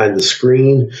person behind the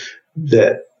screen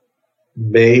that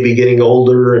may be getting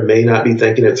older and may not be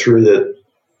thinking it through, that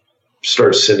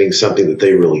starts sending something that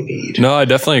they really need. No, I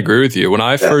definitely agree with you. When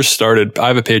I first started, I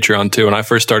have a Patreon too. When I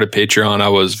first started Patreon, I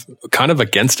was kind of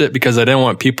against it because I didn't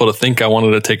want people to think I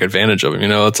wanted to take advantage of them.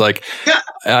 It's like,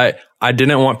 I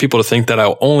didn't want people to think that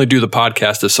I'll only do the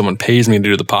podcast if someone pays me to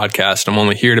do the podcast. I'm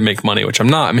only here to make money, which I'm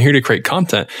not. I'm here to create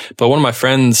content. But one of my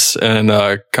friends and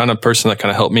kind of person that kind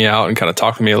of helped me out and kind of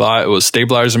talked to me a lot, it was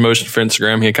Stabilizer Motion for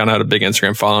Instagram. He kind of had a big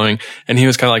Instagram following, and he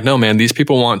was kind of like, no, man, these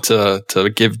people want to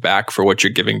give back for what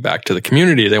you're giving back to the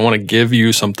community. They want to give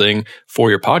you something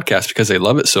for your podcast because they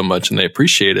love it so much and they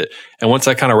appreciate it. And once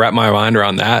I kind of wrapped my mind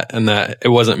around that, and that it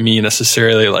wasn't me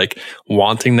necessarily like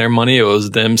wanting their money, it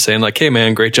was them saying like, hey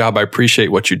man, great job. I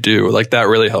appreciate what you do. Like that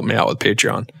really helped me out with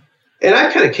Patreon. And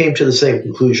I kind of came to the same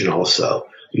conclusion also,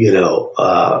 because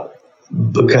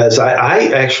I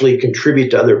actually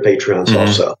contribute to other Patreons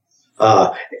also.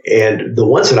 And the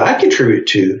ones that I contribute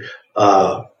to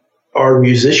are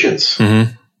musicians,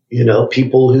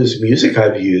 people whose music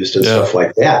I've used and stuff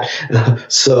like that.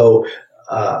 So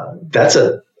that's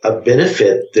a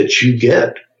benefit that you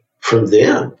get from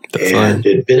them. And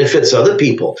it benefits other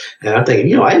people. And I'm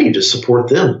thinking, I need to support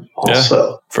them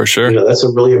also. Yeah, for sure. That's a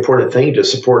really important thing, to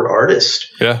support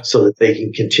artists so that they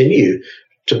can continue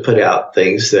to put out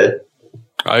things that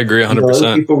I agree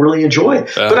 100%. People really enjoy.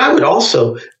 Yeah. But I would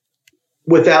also,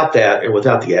 without that and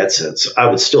without the AdSense, I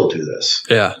would still do this.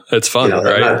 Yeah, it's fun,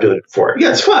 right? I'm not doing it for it.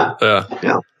 Yeah, it's fun.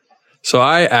 Yeah. So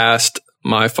I asked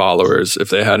my followers if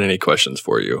they had any questions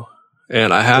for you.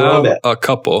 And I have a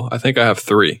couple. I think I have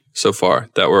 3 so far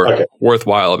that were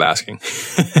worthwhile of asking.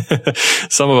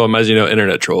 Some of them, as you know,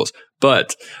 internet trolls.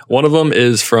 But one of them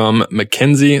is from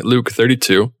Mackenzie Luke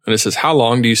 32. And it says, how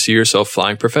long do you see yourself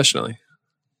flying professionally?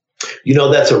 You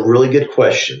know, that's a really good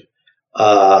question.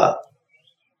 I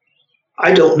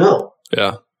don't know.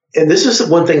 Yeah. And this is the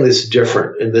one thing that's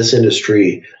different in this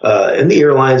industry. In the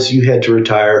airlines, you had to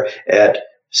retire at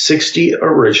 60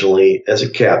 originally as a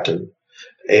captain,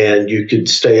 and you could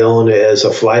stay on as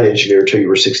a flight engineer until you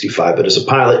were 65. But as a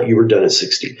pilot, you were done at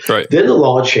 60. Right. Then the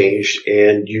law changed,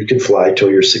 and you could fly till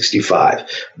you're 65.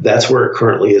 That's where it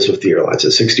currently is with the airlines.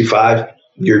 At 65,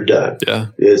 you're done. Yeah.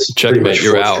 It's checkmate.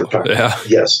 You're out. Yeah.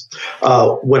 Yes.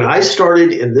 When I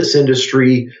started in this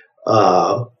industry,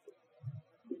 down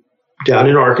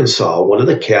in Arkansas, one of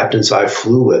the captains I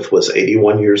flew with was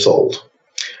 81 years old.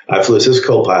 I flew as his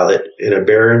co-pilot in a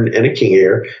Baron and a King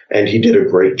Air, and he did a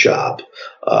great job.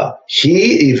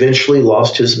 He eventually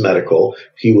lost his medical.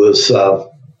 He was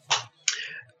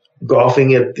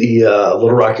golfing at the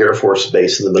Little Rock Air Force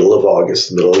Base in the middle of August,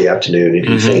 the middle of the afternoon, and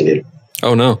he fainted.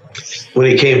 Oh, no. When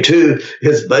he came to,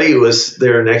 his buddy was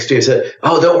there next to him and said,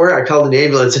 oh, don't worry, I called an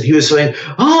ambulance. And he was saying,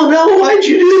 oh, no, why'd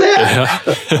you do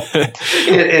that?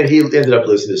 Yeah. and he ended up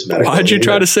losing his medical. Why'd you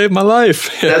try to save my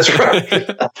life? That's right.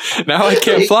 Now I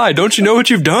can't fly. Don't you know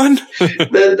what you've done?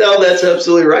 No, that's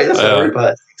absolutely right. That's how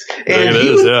everybody thinks. And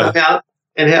he would come out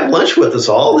and have lunch with us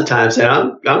all the time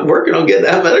saying, I'm working on getting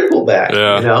that medical back.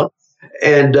 Yeah. You know?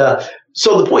 And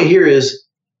so the point here is,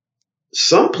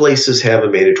 some places have a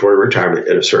mandatory retirement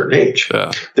at a certain age.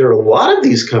 Yeah. There are a lot of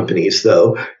these companies,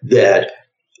 though, that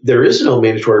there is no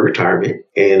mandatory retirement.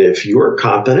 And if you're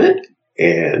competent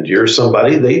and you're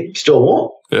somebody, they still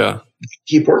won't. Yeah.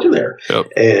 Keep working there. Yep.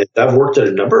 And I've worked at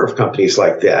a number of companies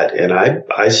like that, and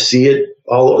I see it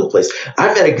all over the place.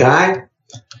 I met a guy,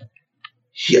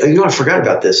 I forgot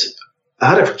about this,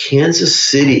 out of Kansas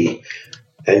City,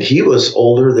 and he was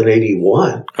older than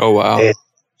 81. Oh, wow. And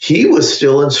he was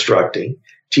still instructing,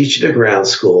 teaching a ground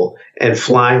school, and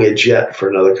flying a jet for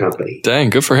another company. Dang,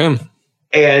 good for him.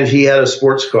 And he had a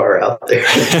sports car out there.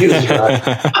 He was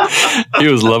he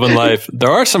was loving life. There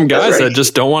are some guys that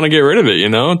just don't want to get rid of it, you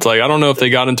know? It's like, I don't know if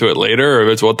they got into it later or if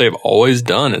it's what they've always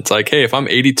done. It's like, hey, if I'm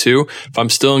 82, if I'm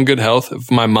still in good health, if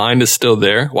my mind is still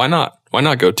there, why not? Why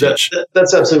not go teach?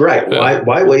 That's absolutely right. Yeah.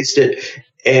 Why waste it?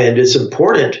 And it's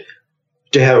important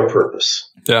to have a purpose.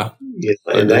 Yeah.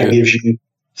 And that gives you,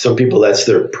 some people, that's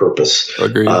their purpose.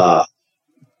 Agreed. But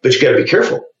you got to be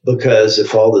careful, because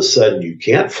if all of a sudden you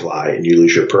can't fly and you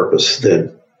lose your purpose,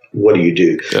 then what do you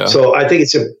do? Yeah. So I think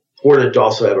it's important to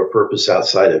also have a purpose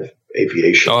outside of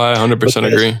aviation. Oh, I 100%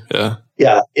 agree. Yeah.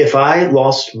 Yeah. If I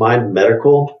lost my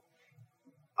medical,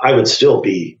 I would still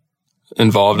be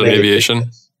involved in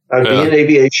aviation. I'd be in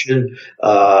aviation.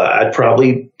 I'd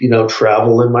probably,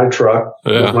 travel in my truck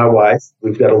with my wife.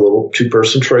 We've got a little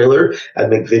 2-person trailer. I'd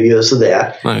make videos of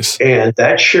that. Nice. And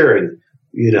that sharing,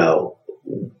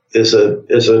 is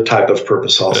a type of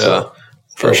purpose also. Yeah,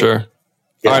 for sure.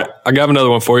 Yeah. All right. I got another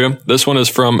one for you. This one is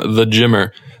from The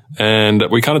Jimmer. And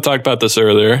we kind of talked about this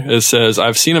earlier. It says,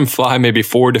 I've seen him fly maybe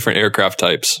 4 different aircraft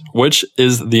types. Which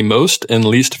is the most and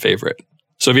least favorite?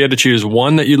 So if you had to choose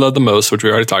one that you love the most, which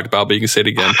we already talked about, but you can say it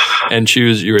again, and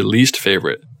choose your least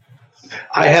favorite.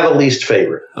 I have a least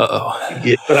favorite. Uh-oh.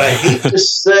 Yeah, but I hate to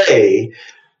say,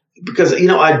 because,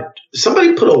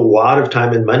 somebody put a lot of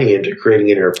time and money into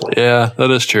creating an airplane. Yeah, that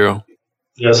is true.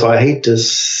 So I hate to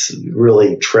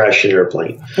really trash an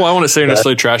airplane. Well, I want to say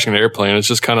necessarily trashing an airplane. It's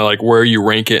just kind of like where you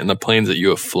rank it in the planes that you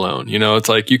have flown. It's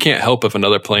like you can't help if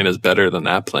another plane is better than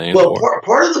that plane. Well,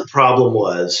 part of the problem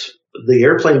was the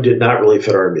airplane did not really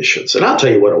fit our emissions. And I'll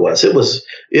tell you what it was.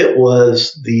 It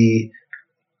was the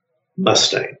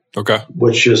Mustang. Okay.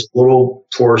 Which is a little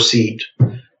 4-seat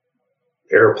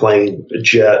airplane,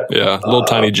 jet. Yeah, a little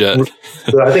tiny jet.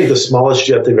 I think the smallest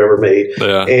jet they've ever made.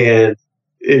 Yeah. And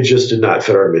it just did not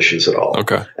fit our emissions at all.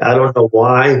 Okay. I don't know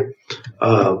why.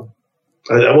 I'm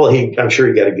sure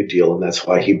he got a good deal, and that's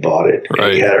why he bought it. Right.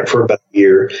 And he had it for about a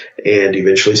year and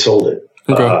eventually sold it.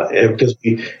 Okay. And because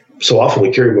so often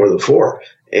we carry more than 4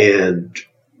 and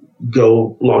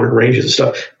go longer ranges and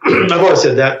stuff. I've always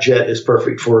said that jet is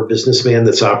perfect for a businessman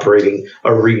that's operating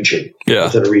a region,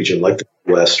 within a region like the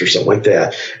West or something like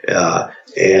that.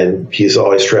 And he's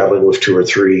always traveling with 2 or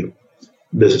 3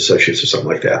 business associates or something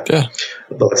like that. Yeah.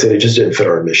 But like I said, it just didn't fit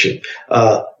our mission.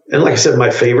 And like I said, my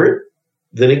favorite,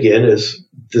 then again, is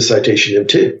the Citation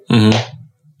M2.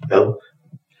 Mm-hmm.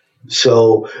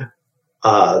 So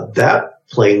that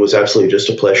plane was absolutely just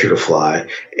a pleasure to fly.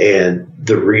 And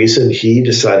the reason he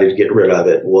decided to get rid of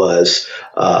it was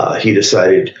he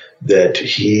decided that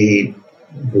he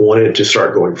wanted to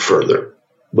start going further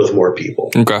with more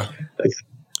people. Okay.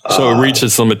 So it reached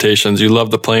its limitations. You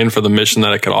loved the plane for the mission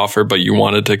that it could offer, but you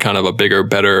wanted to kind of a bigger,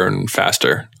 better, and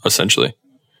faster, essentially.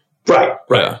 Right.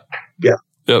 Yeah.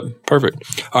 Yep.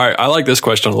 Perfect. All right. I like this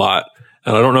question a lot.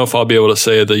 And I don't know if I'll be able to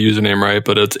say the username right,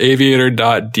 but it's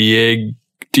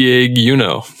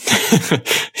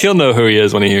aviator.diaguno. He'll know who he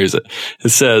is when he hears it. It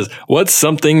says, what's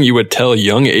something you would tell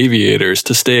young aviators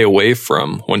to stay away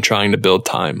from when trying to build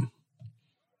time?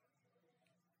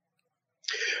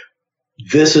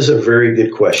 This is a very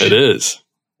good question. It is.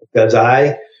 Because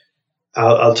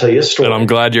I'll tell you a story. And I'm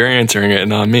glad you're answering it,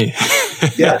 not me.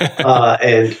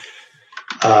 Yeah.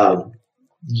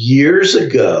 Years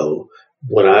ago,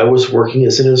 when I was working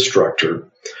as an instructor,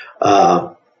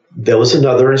 there was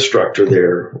another instructor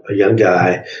there, a young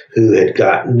guy who had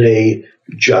gotten a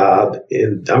job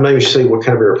in, I'm not even sure what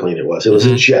kind of airplane it was. It was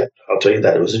a jet. I'll tell you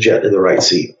that. It was a jet in the right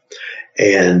seat.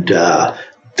 And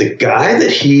the guy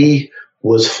that he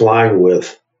was flying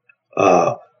with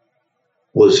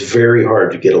was very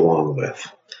hard to get along with.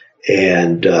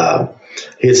 And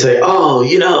he'd say,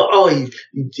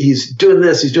 he's doing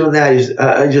this, he's doing that.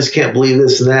 I just can't believe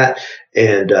this and that.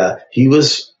 And he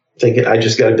was thinking, I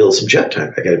just got to build some jet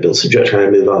time. I got to build some jet time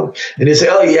and move on. And he'd say,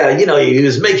 he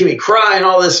was making me cry and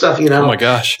all this stuff, Oh my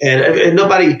gosh. And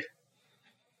nobody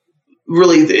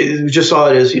really just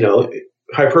saw it as,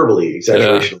 hyperbole,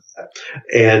 exaggeration.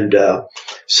 Yeah. And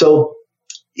so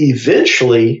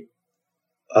eventually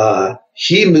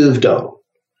he moved on.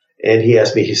 And he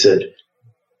asked me, he said,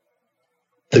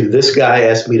 this guy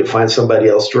asked me to find somebody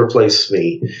else to replace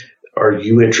me. Are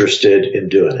you interested in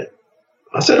doing it?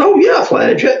 I said, oh, yeah,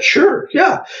 flying a jet, sure,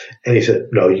 yeah. And he said,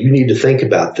 no, you need to think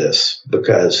about this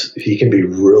because he can be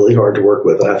really hard to work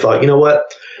with. And I thought, you know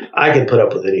what? I can put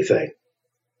up with anything.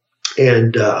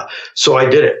 And so I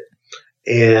did it.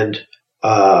 And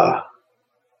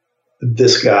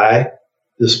this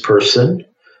person,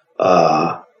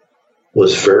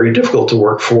 was very difficult to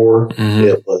work for. Mm-hmm.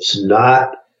 It was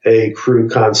not a crew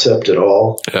concept at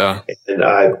all. Yeah. And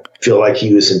I feel like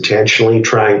he was intentionally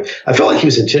trying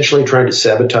to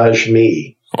sabotage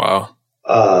me. Wow.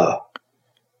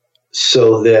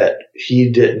 So that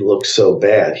he didn't look so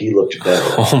bad. He looked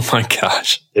better. Oh my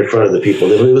gosh. In front of the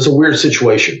people. It was a weird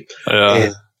situation.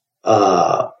 Yeah.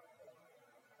 And,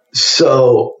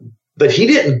 but he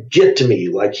didn't get to me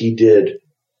like he did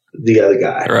the other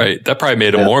guy. Right. That probably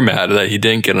made him more mad that he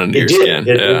didn't get under your skin.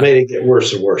 It made it get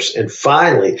worse and worse. And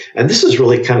finally, and this is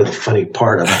really kind of the funny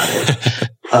part about it,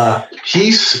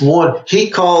 he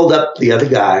called up the other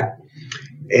guy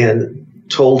and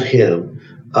told him,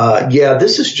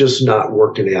 this is just not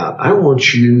working out. I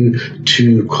want you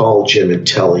to call Jim and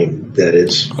tell him that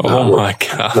it's not my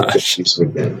gosh.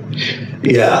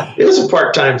 Yeah, it was a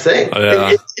part-time thing. Oh,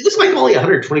 yeah. It was like only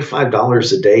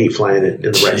 $125 a day flying in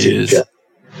the right seat jet.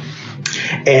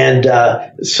 And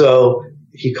so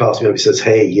he calls me up. He says,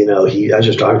 "Hey, I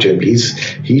just talked to him.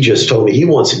 He just told me he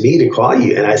wants me to call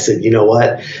you." And I said, "You know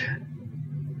what?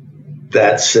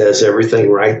 That says everything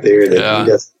right there. That he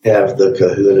doesn't have the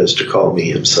kahunas to call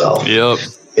me himself." Yep.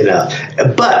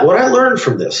 But what I learned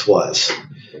from this was,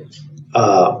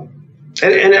 and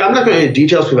I'm not going to get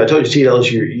details because if I told you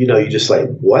details, you just like,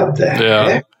 what the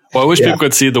heck? Well, I wish people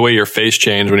could see the way your face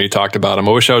changed when you talked about him.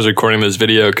 I wish I was recording this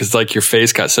video because your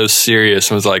face got so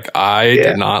serious and was like, I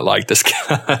did not like this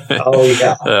guy. Oh,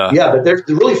 yeah. Yeah, but there's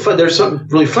something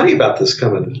really funny about this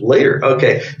coming later.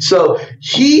 Okay, so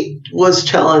he was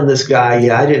telling this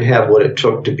guy, I didn't have what it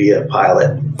took to be a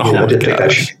pilot. I didn't think I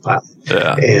should be a pilot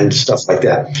and stuff like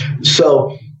that.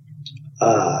 So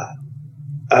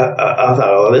I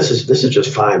thought, this is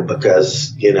just fine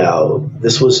because,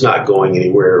 this was not going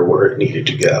anywhere where it needed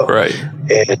to go. Right.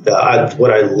 And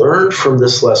what I learned from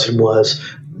this lesson was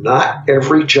not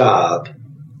every job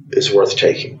is worth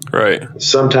taking. Right.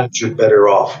 Sometimes you're better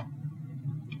off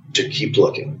to keep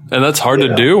looking. And that's hard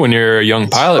to do when you're a young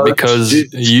pilot because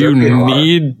you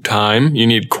need time. You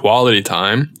need quality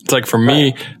time. It's like for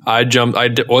me, I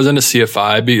wasn't a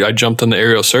CFI. I jumped in the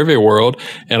aerial survey world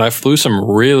and I flew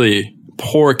some really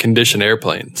poor condition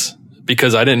airplanes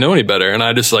because I didn't know any better. And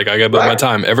I just I got to build my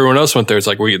time. Everyone else went there. It's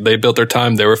like they built their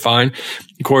time. They were fine.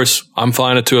 Of course, I'm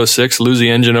flying a 206, lose the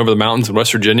engine over the mountains in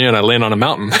West Virginia and I land on a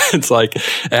mountain. It's like,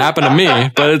 it happened to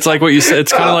me, but it's like what you said.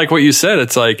 It's kind of like what you said.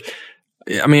 It's like,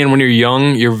 I mean, when you're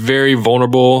young, you're very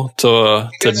vulnerable to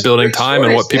building time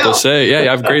and what people say. Yeah, you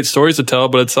have great stories to tell,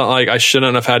 but it's not like I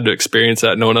shouldn't have had to experience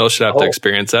that. No one else should have to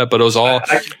experience that. But it was all,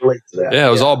 I can relate to that. Yeah,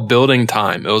 it was all building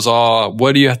time. It was all,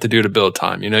 what do you have to do to build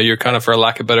time? You know, you're kind of, for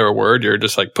lack of a better word, you're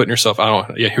just like putting yourself,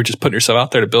 you're just putting yourself out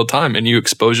there to build time, and you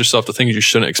expose yourself to things you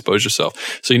shouldn't expose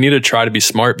yourself. So you need to try to be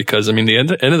smart, because I mean, the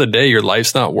end of the day, your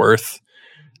life's not worth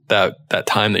that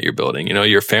time that you're building. You know,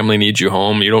 your family needs you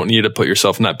home. You don't need to put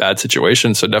yourself in that bad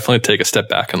situation. So definitely take a step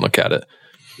back and look at it.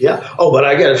 Yeah. Oh, but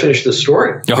I got to finish the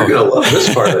story. You're going to love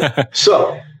this part of it.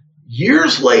 So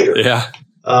years later,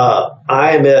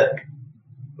 I met,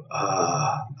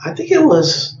 I think it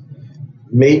was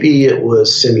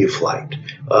SimuFlight,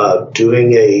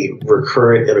 doing a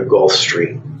recurrent in a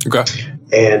Gulfstream. Okay.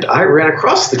 And I ran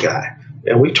across the guy.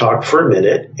 And we talked for a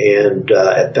minute, and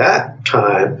at that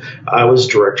time, I was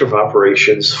director of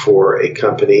operations for a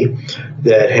company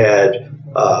that had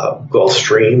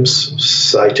Gulfstreams,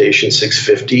 Citation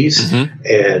 650s,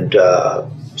 and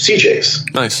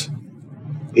CJs. Nice.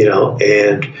 You know,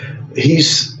 and he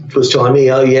was telling me,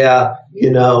 oh, yeah,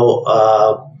 you know,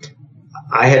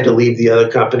 I had to leave the other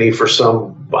company for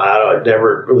some,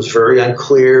 it was very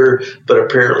unclear, but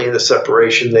apparently in the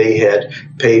separation, they had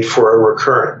paid for a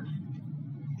recurrent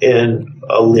in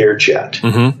a Learjet,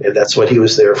 and that's what he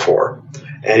was there for.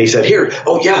 And he said, "Here,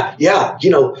 you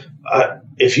know,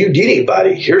 if you need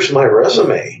anybody, here's my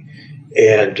resume."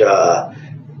 And I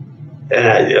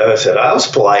said, I was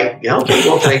polite, you know, okay,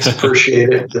 well, thanks, appreciate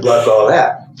it, good luck, all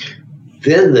that.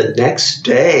 Then the next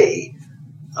day,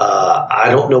 I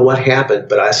don't know what happened,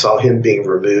 but I saw him being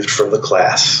removed from the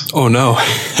class. Oh no!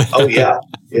 Oh yeah.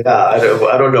 I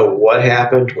don't know what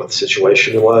happened, what the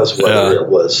situation was, whether it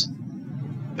was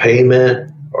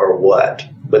payment or what,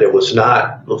 but it was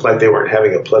not, looked like they weren't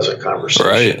having a pleasant conversation.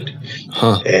 Right.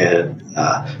 Huh. And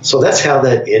so that's how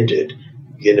that ended,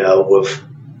 you know, with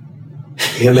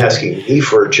him asking me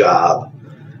for a job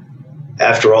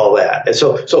after all that. And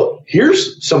so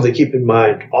here's something to keep in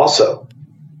mind also.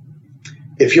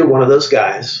 If you're one of those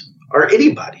guys, or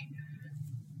anybody,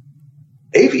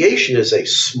 aviation is a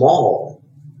small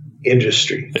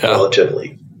industry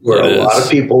relatively, where a lot of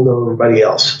people know everybody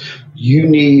else. You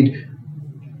need,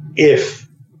 if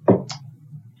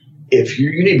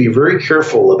you need to be very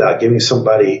careful about giving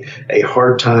somebody a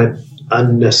hard time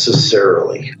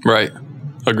unnecessarily. Right.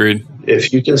 Agreed.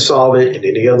 If you can solve it in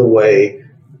any other way,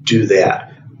 do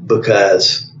that,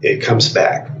 because it comes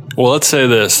back. Well, let's say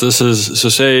this.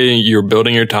 Say you're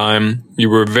building your time. You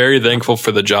were very thankful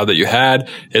for the job that you had.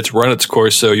 It's run its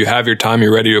course. So you have your time.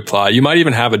 You're ready to apply. You might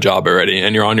even have a job already,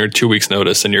 and you're on your 2 weeks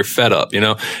notice, and you're fed up. You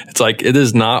know, it's like, it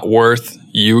is not worth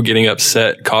you getting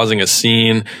upset, causing a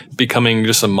scene, becoming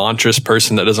just a monstrous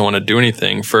person that doesn't want to do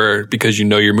anything because you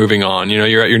know you're moving on. You know,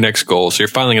 you're at your next goal. So you're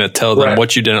finally going to tell them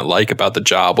what you didn't like about the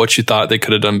job, what you thought they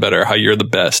could have done better, how you're the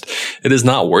best. It is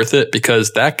not worth it,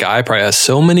 because that guy probably has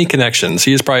so many connections.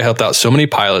 He has probably helped out so many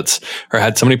pilots, or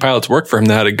had so many pilots work for him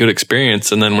that had a good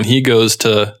experience. And then when he goes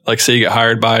to, like, say you get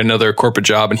hired by another corporate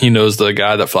job, and he knows the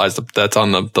guy that flies that's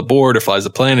on the board or flies the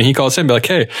plane, and he calls him and be like,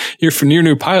 "Hey, your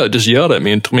new pilot just yelled at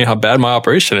me and told me how bad my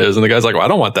operation is." And the guy's like, "Well, I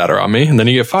don't want that around me." And then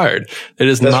you get fired. It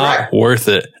is not worth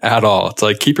it at all. It's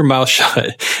like, keep your mouth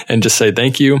shut and just say,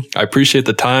 "Thank you. I appreciate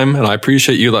the time, and I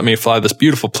appreciate you letting me fly this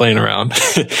beautiful plane around."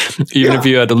 Even if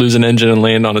you had to lose an engine and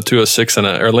land on a 206 land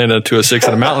on a 206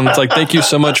 in a mountain, it's like, thank you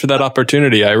so much for that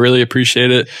opportunity. I really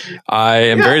appreciate it. I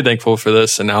am very thankful for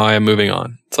this, and now I am moving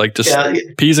on. It's like, just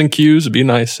P's and Q's, be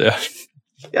nice. Yeah.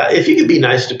 If you can be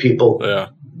nice to people,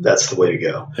 that's the way to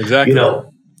go. Exactly. You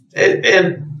know,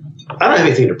 and I don't have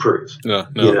anything to prove. No.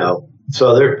 You know,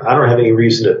 so I don't have any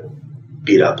reason to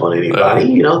beat up on anybody.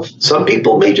 You know, some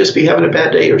people may just be having a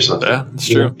bad day or something. Yeah, that's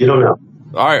true. You don't know.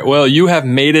 All right. Well, you have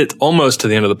made it almost to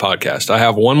the end of the podcast. I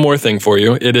have one more thing for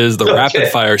you. It is the rapid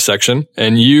fire section.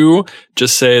 And you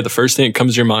just say the first thing that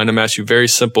comes to your mind. I'm going to ask you very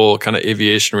simple kind of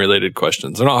aviation related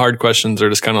questions. They're not hard questions. They're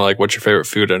just kind of like, what's your favorite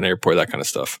food at an airport? That kind of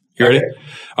stuff. You ready?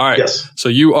 All right. Yes. So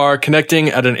you are connecting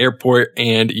at an airport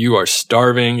and you are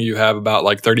starving. You have about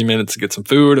like 30 minutes to get some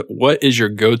food. What is your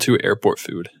go-to airport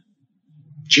food?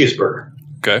 Cheeseburger.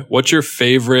 Okay. What's your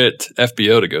favorite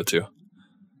FBO to go to?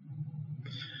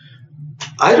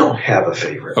 I don't have a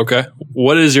favorite. Okay.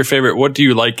 What is your favorite? What do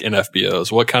you like in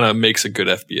FBOs? What kind of makes a good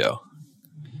FBO?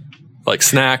 Like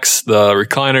snacks, the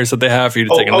recliners that they have for you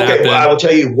to take a nap in. Well, I will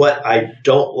tell you what I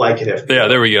don't like in FBO. Yeah,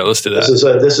 there we go. Let's do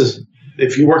that. This is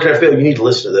if you work in FBO, you need to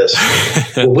listen to this.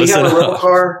 When we have a rental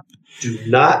car, do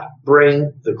not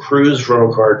bring the crew's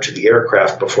rental car to the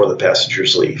aircraft before the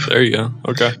passengers leave. There you go.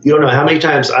 Okay. You don't know how many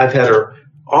times I've had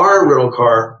our rental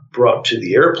car brought to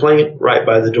the airplane right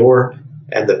by the door,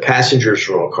 and the passenger's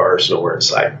rental car is nowhere in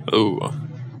sight. Oh,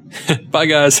 bye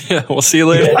guys. We'll see you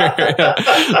later.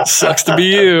 Sucks to be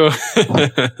you.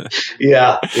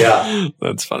 Yeah.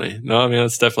 That's funny. No, I mean,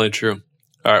 that's definitely true.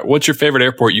 All right. What's your favorite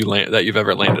airport that you've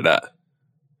ever landed at?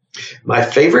 My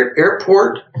favorite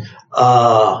airport,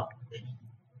 I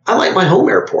like my home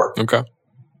airport. Okay.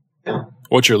 Yeah.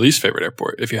 What's your least favorite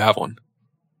airport, if you have one?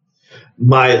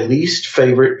 My least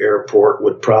favorite airport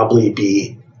would probably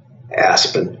be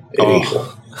Aspen at Eagle.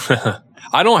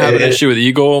 I don't have an issue with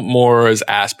Eagle more as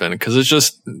Aspen because it's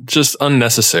just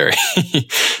unnecessary.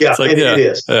 Yeah, it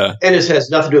is. Yeah. And it has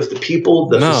nothing to do with the people.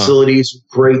 The facilities are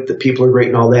great. The people are great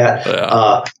and all that.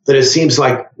 Yeah. But it seems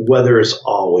like weather is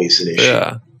always an issue.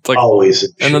 Yeah. It's like, always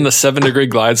an issue. And then the 7-degree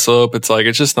glide slope, it's like,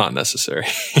 it's just not necessary.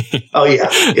 Oh, yeah.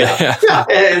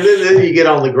 And then you get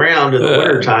on the ground in the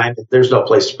wintertime. There's no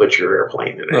place to put your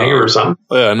airplane in or something.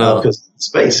 Yeah, no. Because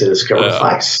space and it's covered with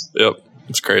ice. Yep.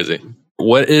 It's crazy.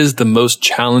 What is the most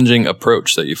challenging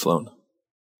approach that you've flown?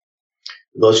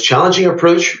 The most challenging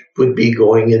approach would be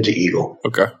going into Eagle.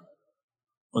 Okay.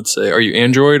 Let's say, are you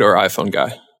Android or iPhone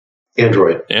guy?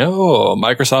 Android. Oh,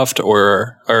 Microsoft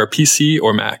or PC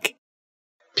or Mac?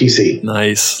 PC.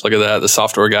 Nice. Look at that. The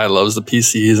software guy loves the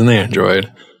PCs and the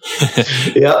Android.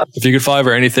 Yeah. If you could fly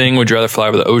over anything, would you rather fly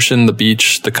over the ocean, the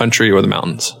beach, the country, or the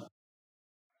mountains?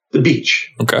 The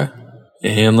beach. Okay.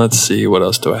 And let's see. What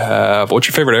else do I have? What's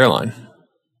your favorite airline?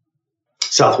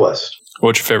 Southwest.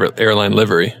 What's your favorite airline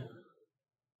livery?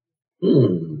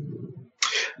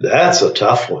 That's a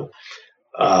tough one.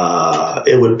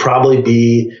 It would probably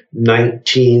be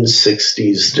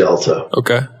 1960s Delta.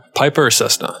 Okay. Piper or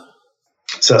Cessna?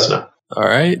 Cessna. All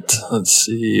right. Let's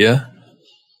see.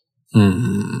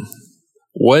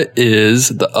 What is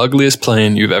the ugliest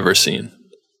plane you've ever seen?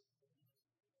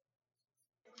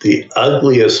 The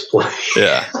ugliest plane?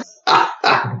 Yeah.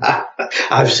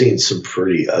 I've seen some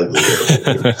pretty ugly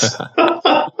airplanes.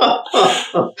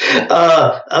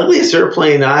 Ugliest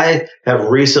airplane I have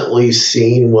recently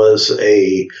seen was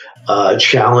a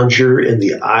Challenger in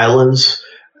the islands,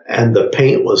 and the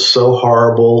paint was so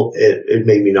horrible it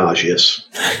made me nauseous.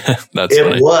 That's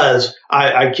funny. It was.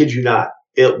 I kid you not.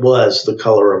 It was the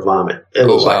color of vomit. It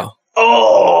was like,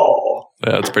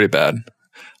 yeah, it's pretty bad.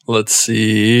 Let's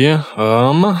see.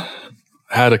 I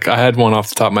had one off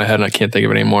the top of my head and I can't think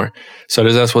of it anymore. So I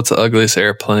just asked, what's the ugliest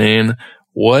airplane?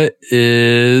 What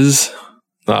is...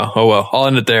 Oh, well, I'll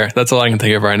end it there. That's all I can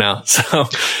think of right now. So,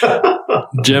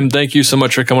 Jim, thank you so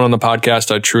much for coming on the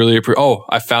podcast. I truly appreciate...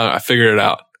 I figured it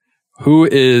out. Who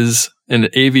is an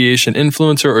aviation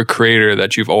influencer or creator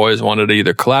that you've always wanted to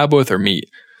either collab with or meet?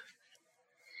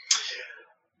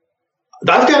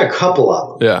 I've got a couple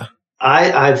of them. Yeah.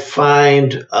 I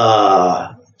find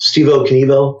Steve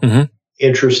Oknievo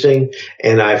interesting,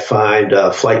 and I find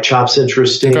Flight Chops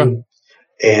interesting. Okay.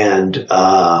 And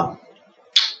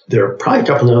there are probably a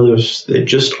couple of others that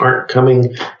just aren't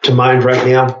coming to mind right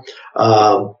now.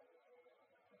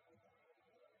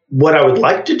 What I would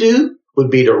like to do would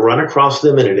be to run across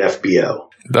them in an FBO.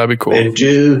 That'd be cool. And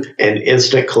do an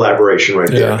instant collaboration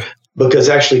right there. Because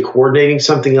actually coordinating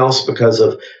something else because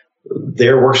of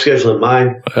their work schedule and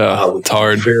mine, it's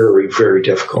hard. Very, very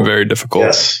difficult. Very difficult.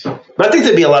 Yes. But I think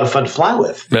they'd be a lot of fun to fly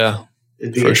with. Yeah.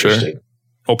 It'd be interesting. Sure.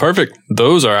 Well, perfect.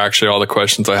 Those are actually all the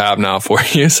questions I have now for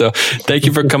you. So thank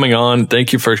you for coming on.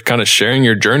 Thank you for kind of sharing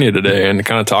your journey today and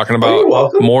kind of talking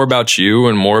about more about you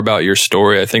and more about your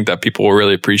story. I think that people will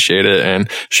really appreciate it. And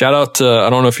shout out to, I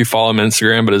don't know if you follow him on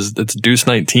Instagram, but it's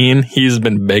Deuce19. He's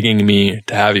been begging me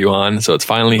to have you on. So it's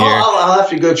finally here. I'll have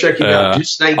to go check you out.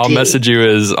 Deuce19. I'll message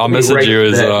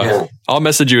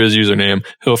you his username.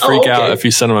 He'll freak out if you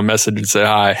send him a message and say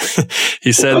hi.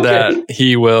 He said that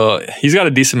he's got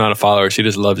a decent amount of followers. He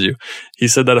just loves you. He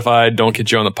said that if I don't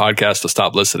get you on the podcast, he'll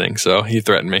stop listening. So he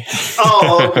threatened me.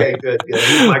 Okay, good.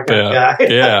 He's my kind of guy.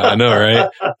 Yeah, I know, right?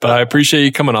 But I appreciate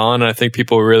you coming on. I think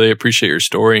people really appreciate your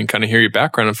story and kind of hear your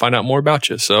background and find out more about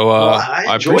you. So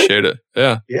I appreciate it.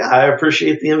 Yeah. Yeah, I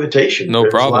appreciate the invitation. No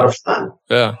problem. It was a lot of fun.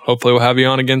 Yeah. Hopefully we'll have you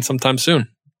on again sometime soon.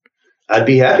 I'd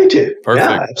be happy to. Perfect.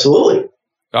 Yeah, absolutely.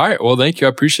 All right. Well, thank you. I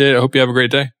appreciate it. I hope you have a great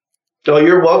day. Oh,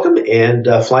 you're welcome, and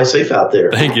fly safe out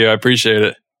there. Thank you. I appreciate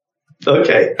it.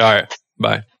 Okay. All right.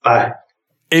 Bye. Bye.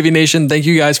 AV Nation, thank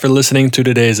you guys for listening to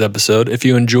today's episode. If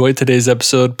you enjoyed today's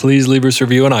episode, please leave us a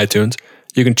review on iTunes.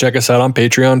 You can check us out on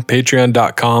Patreon,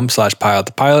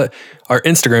 patreon.com/pilotthepilot, our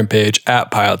Instagram page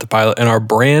 @pilotthepilot, and our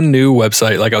brand new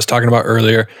website, like I was talking about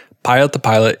earlier,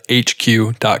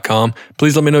 pilotthepilothq.com.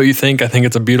 Please let me know what you think. I think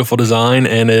it's a beautiful design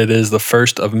and it is the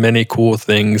first of many cool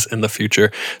things in the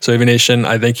future. So AV Nation,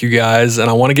 I thank you guys. And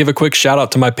I want to give a quick shout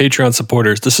out to my Patreon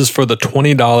supporters. This is for the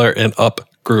 $20 and up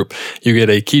group, you get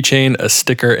a keychain, a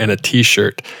sticker, and a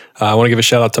t-shirt. I want to give a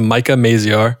shout out to Micah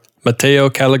Maziar, Matteo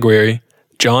Caligueri,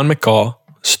 John McCall,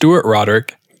 Stuart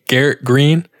Roderick, Garrett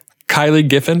Green, Kylie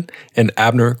Giffen, and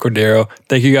Abner Cordero.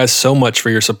 Thank you guys so much for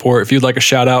your support. If you'd like a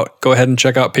shout out, go ahead and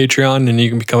check out Patreon and you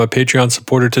can become a Patreon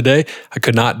supporter today. I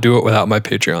could not do it without my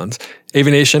Patreons. AV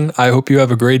Nation, I hope you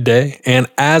have a great day. And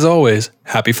as always,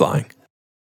 happy flying.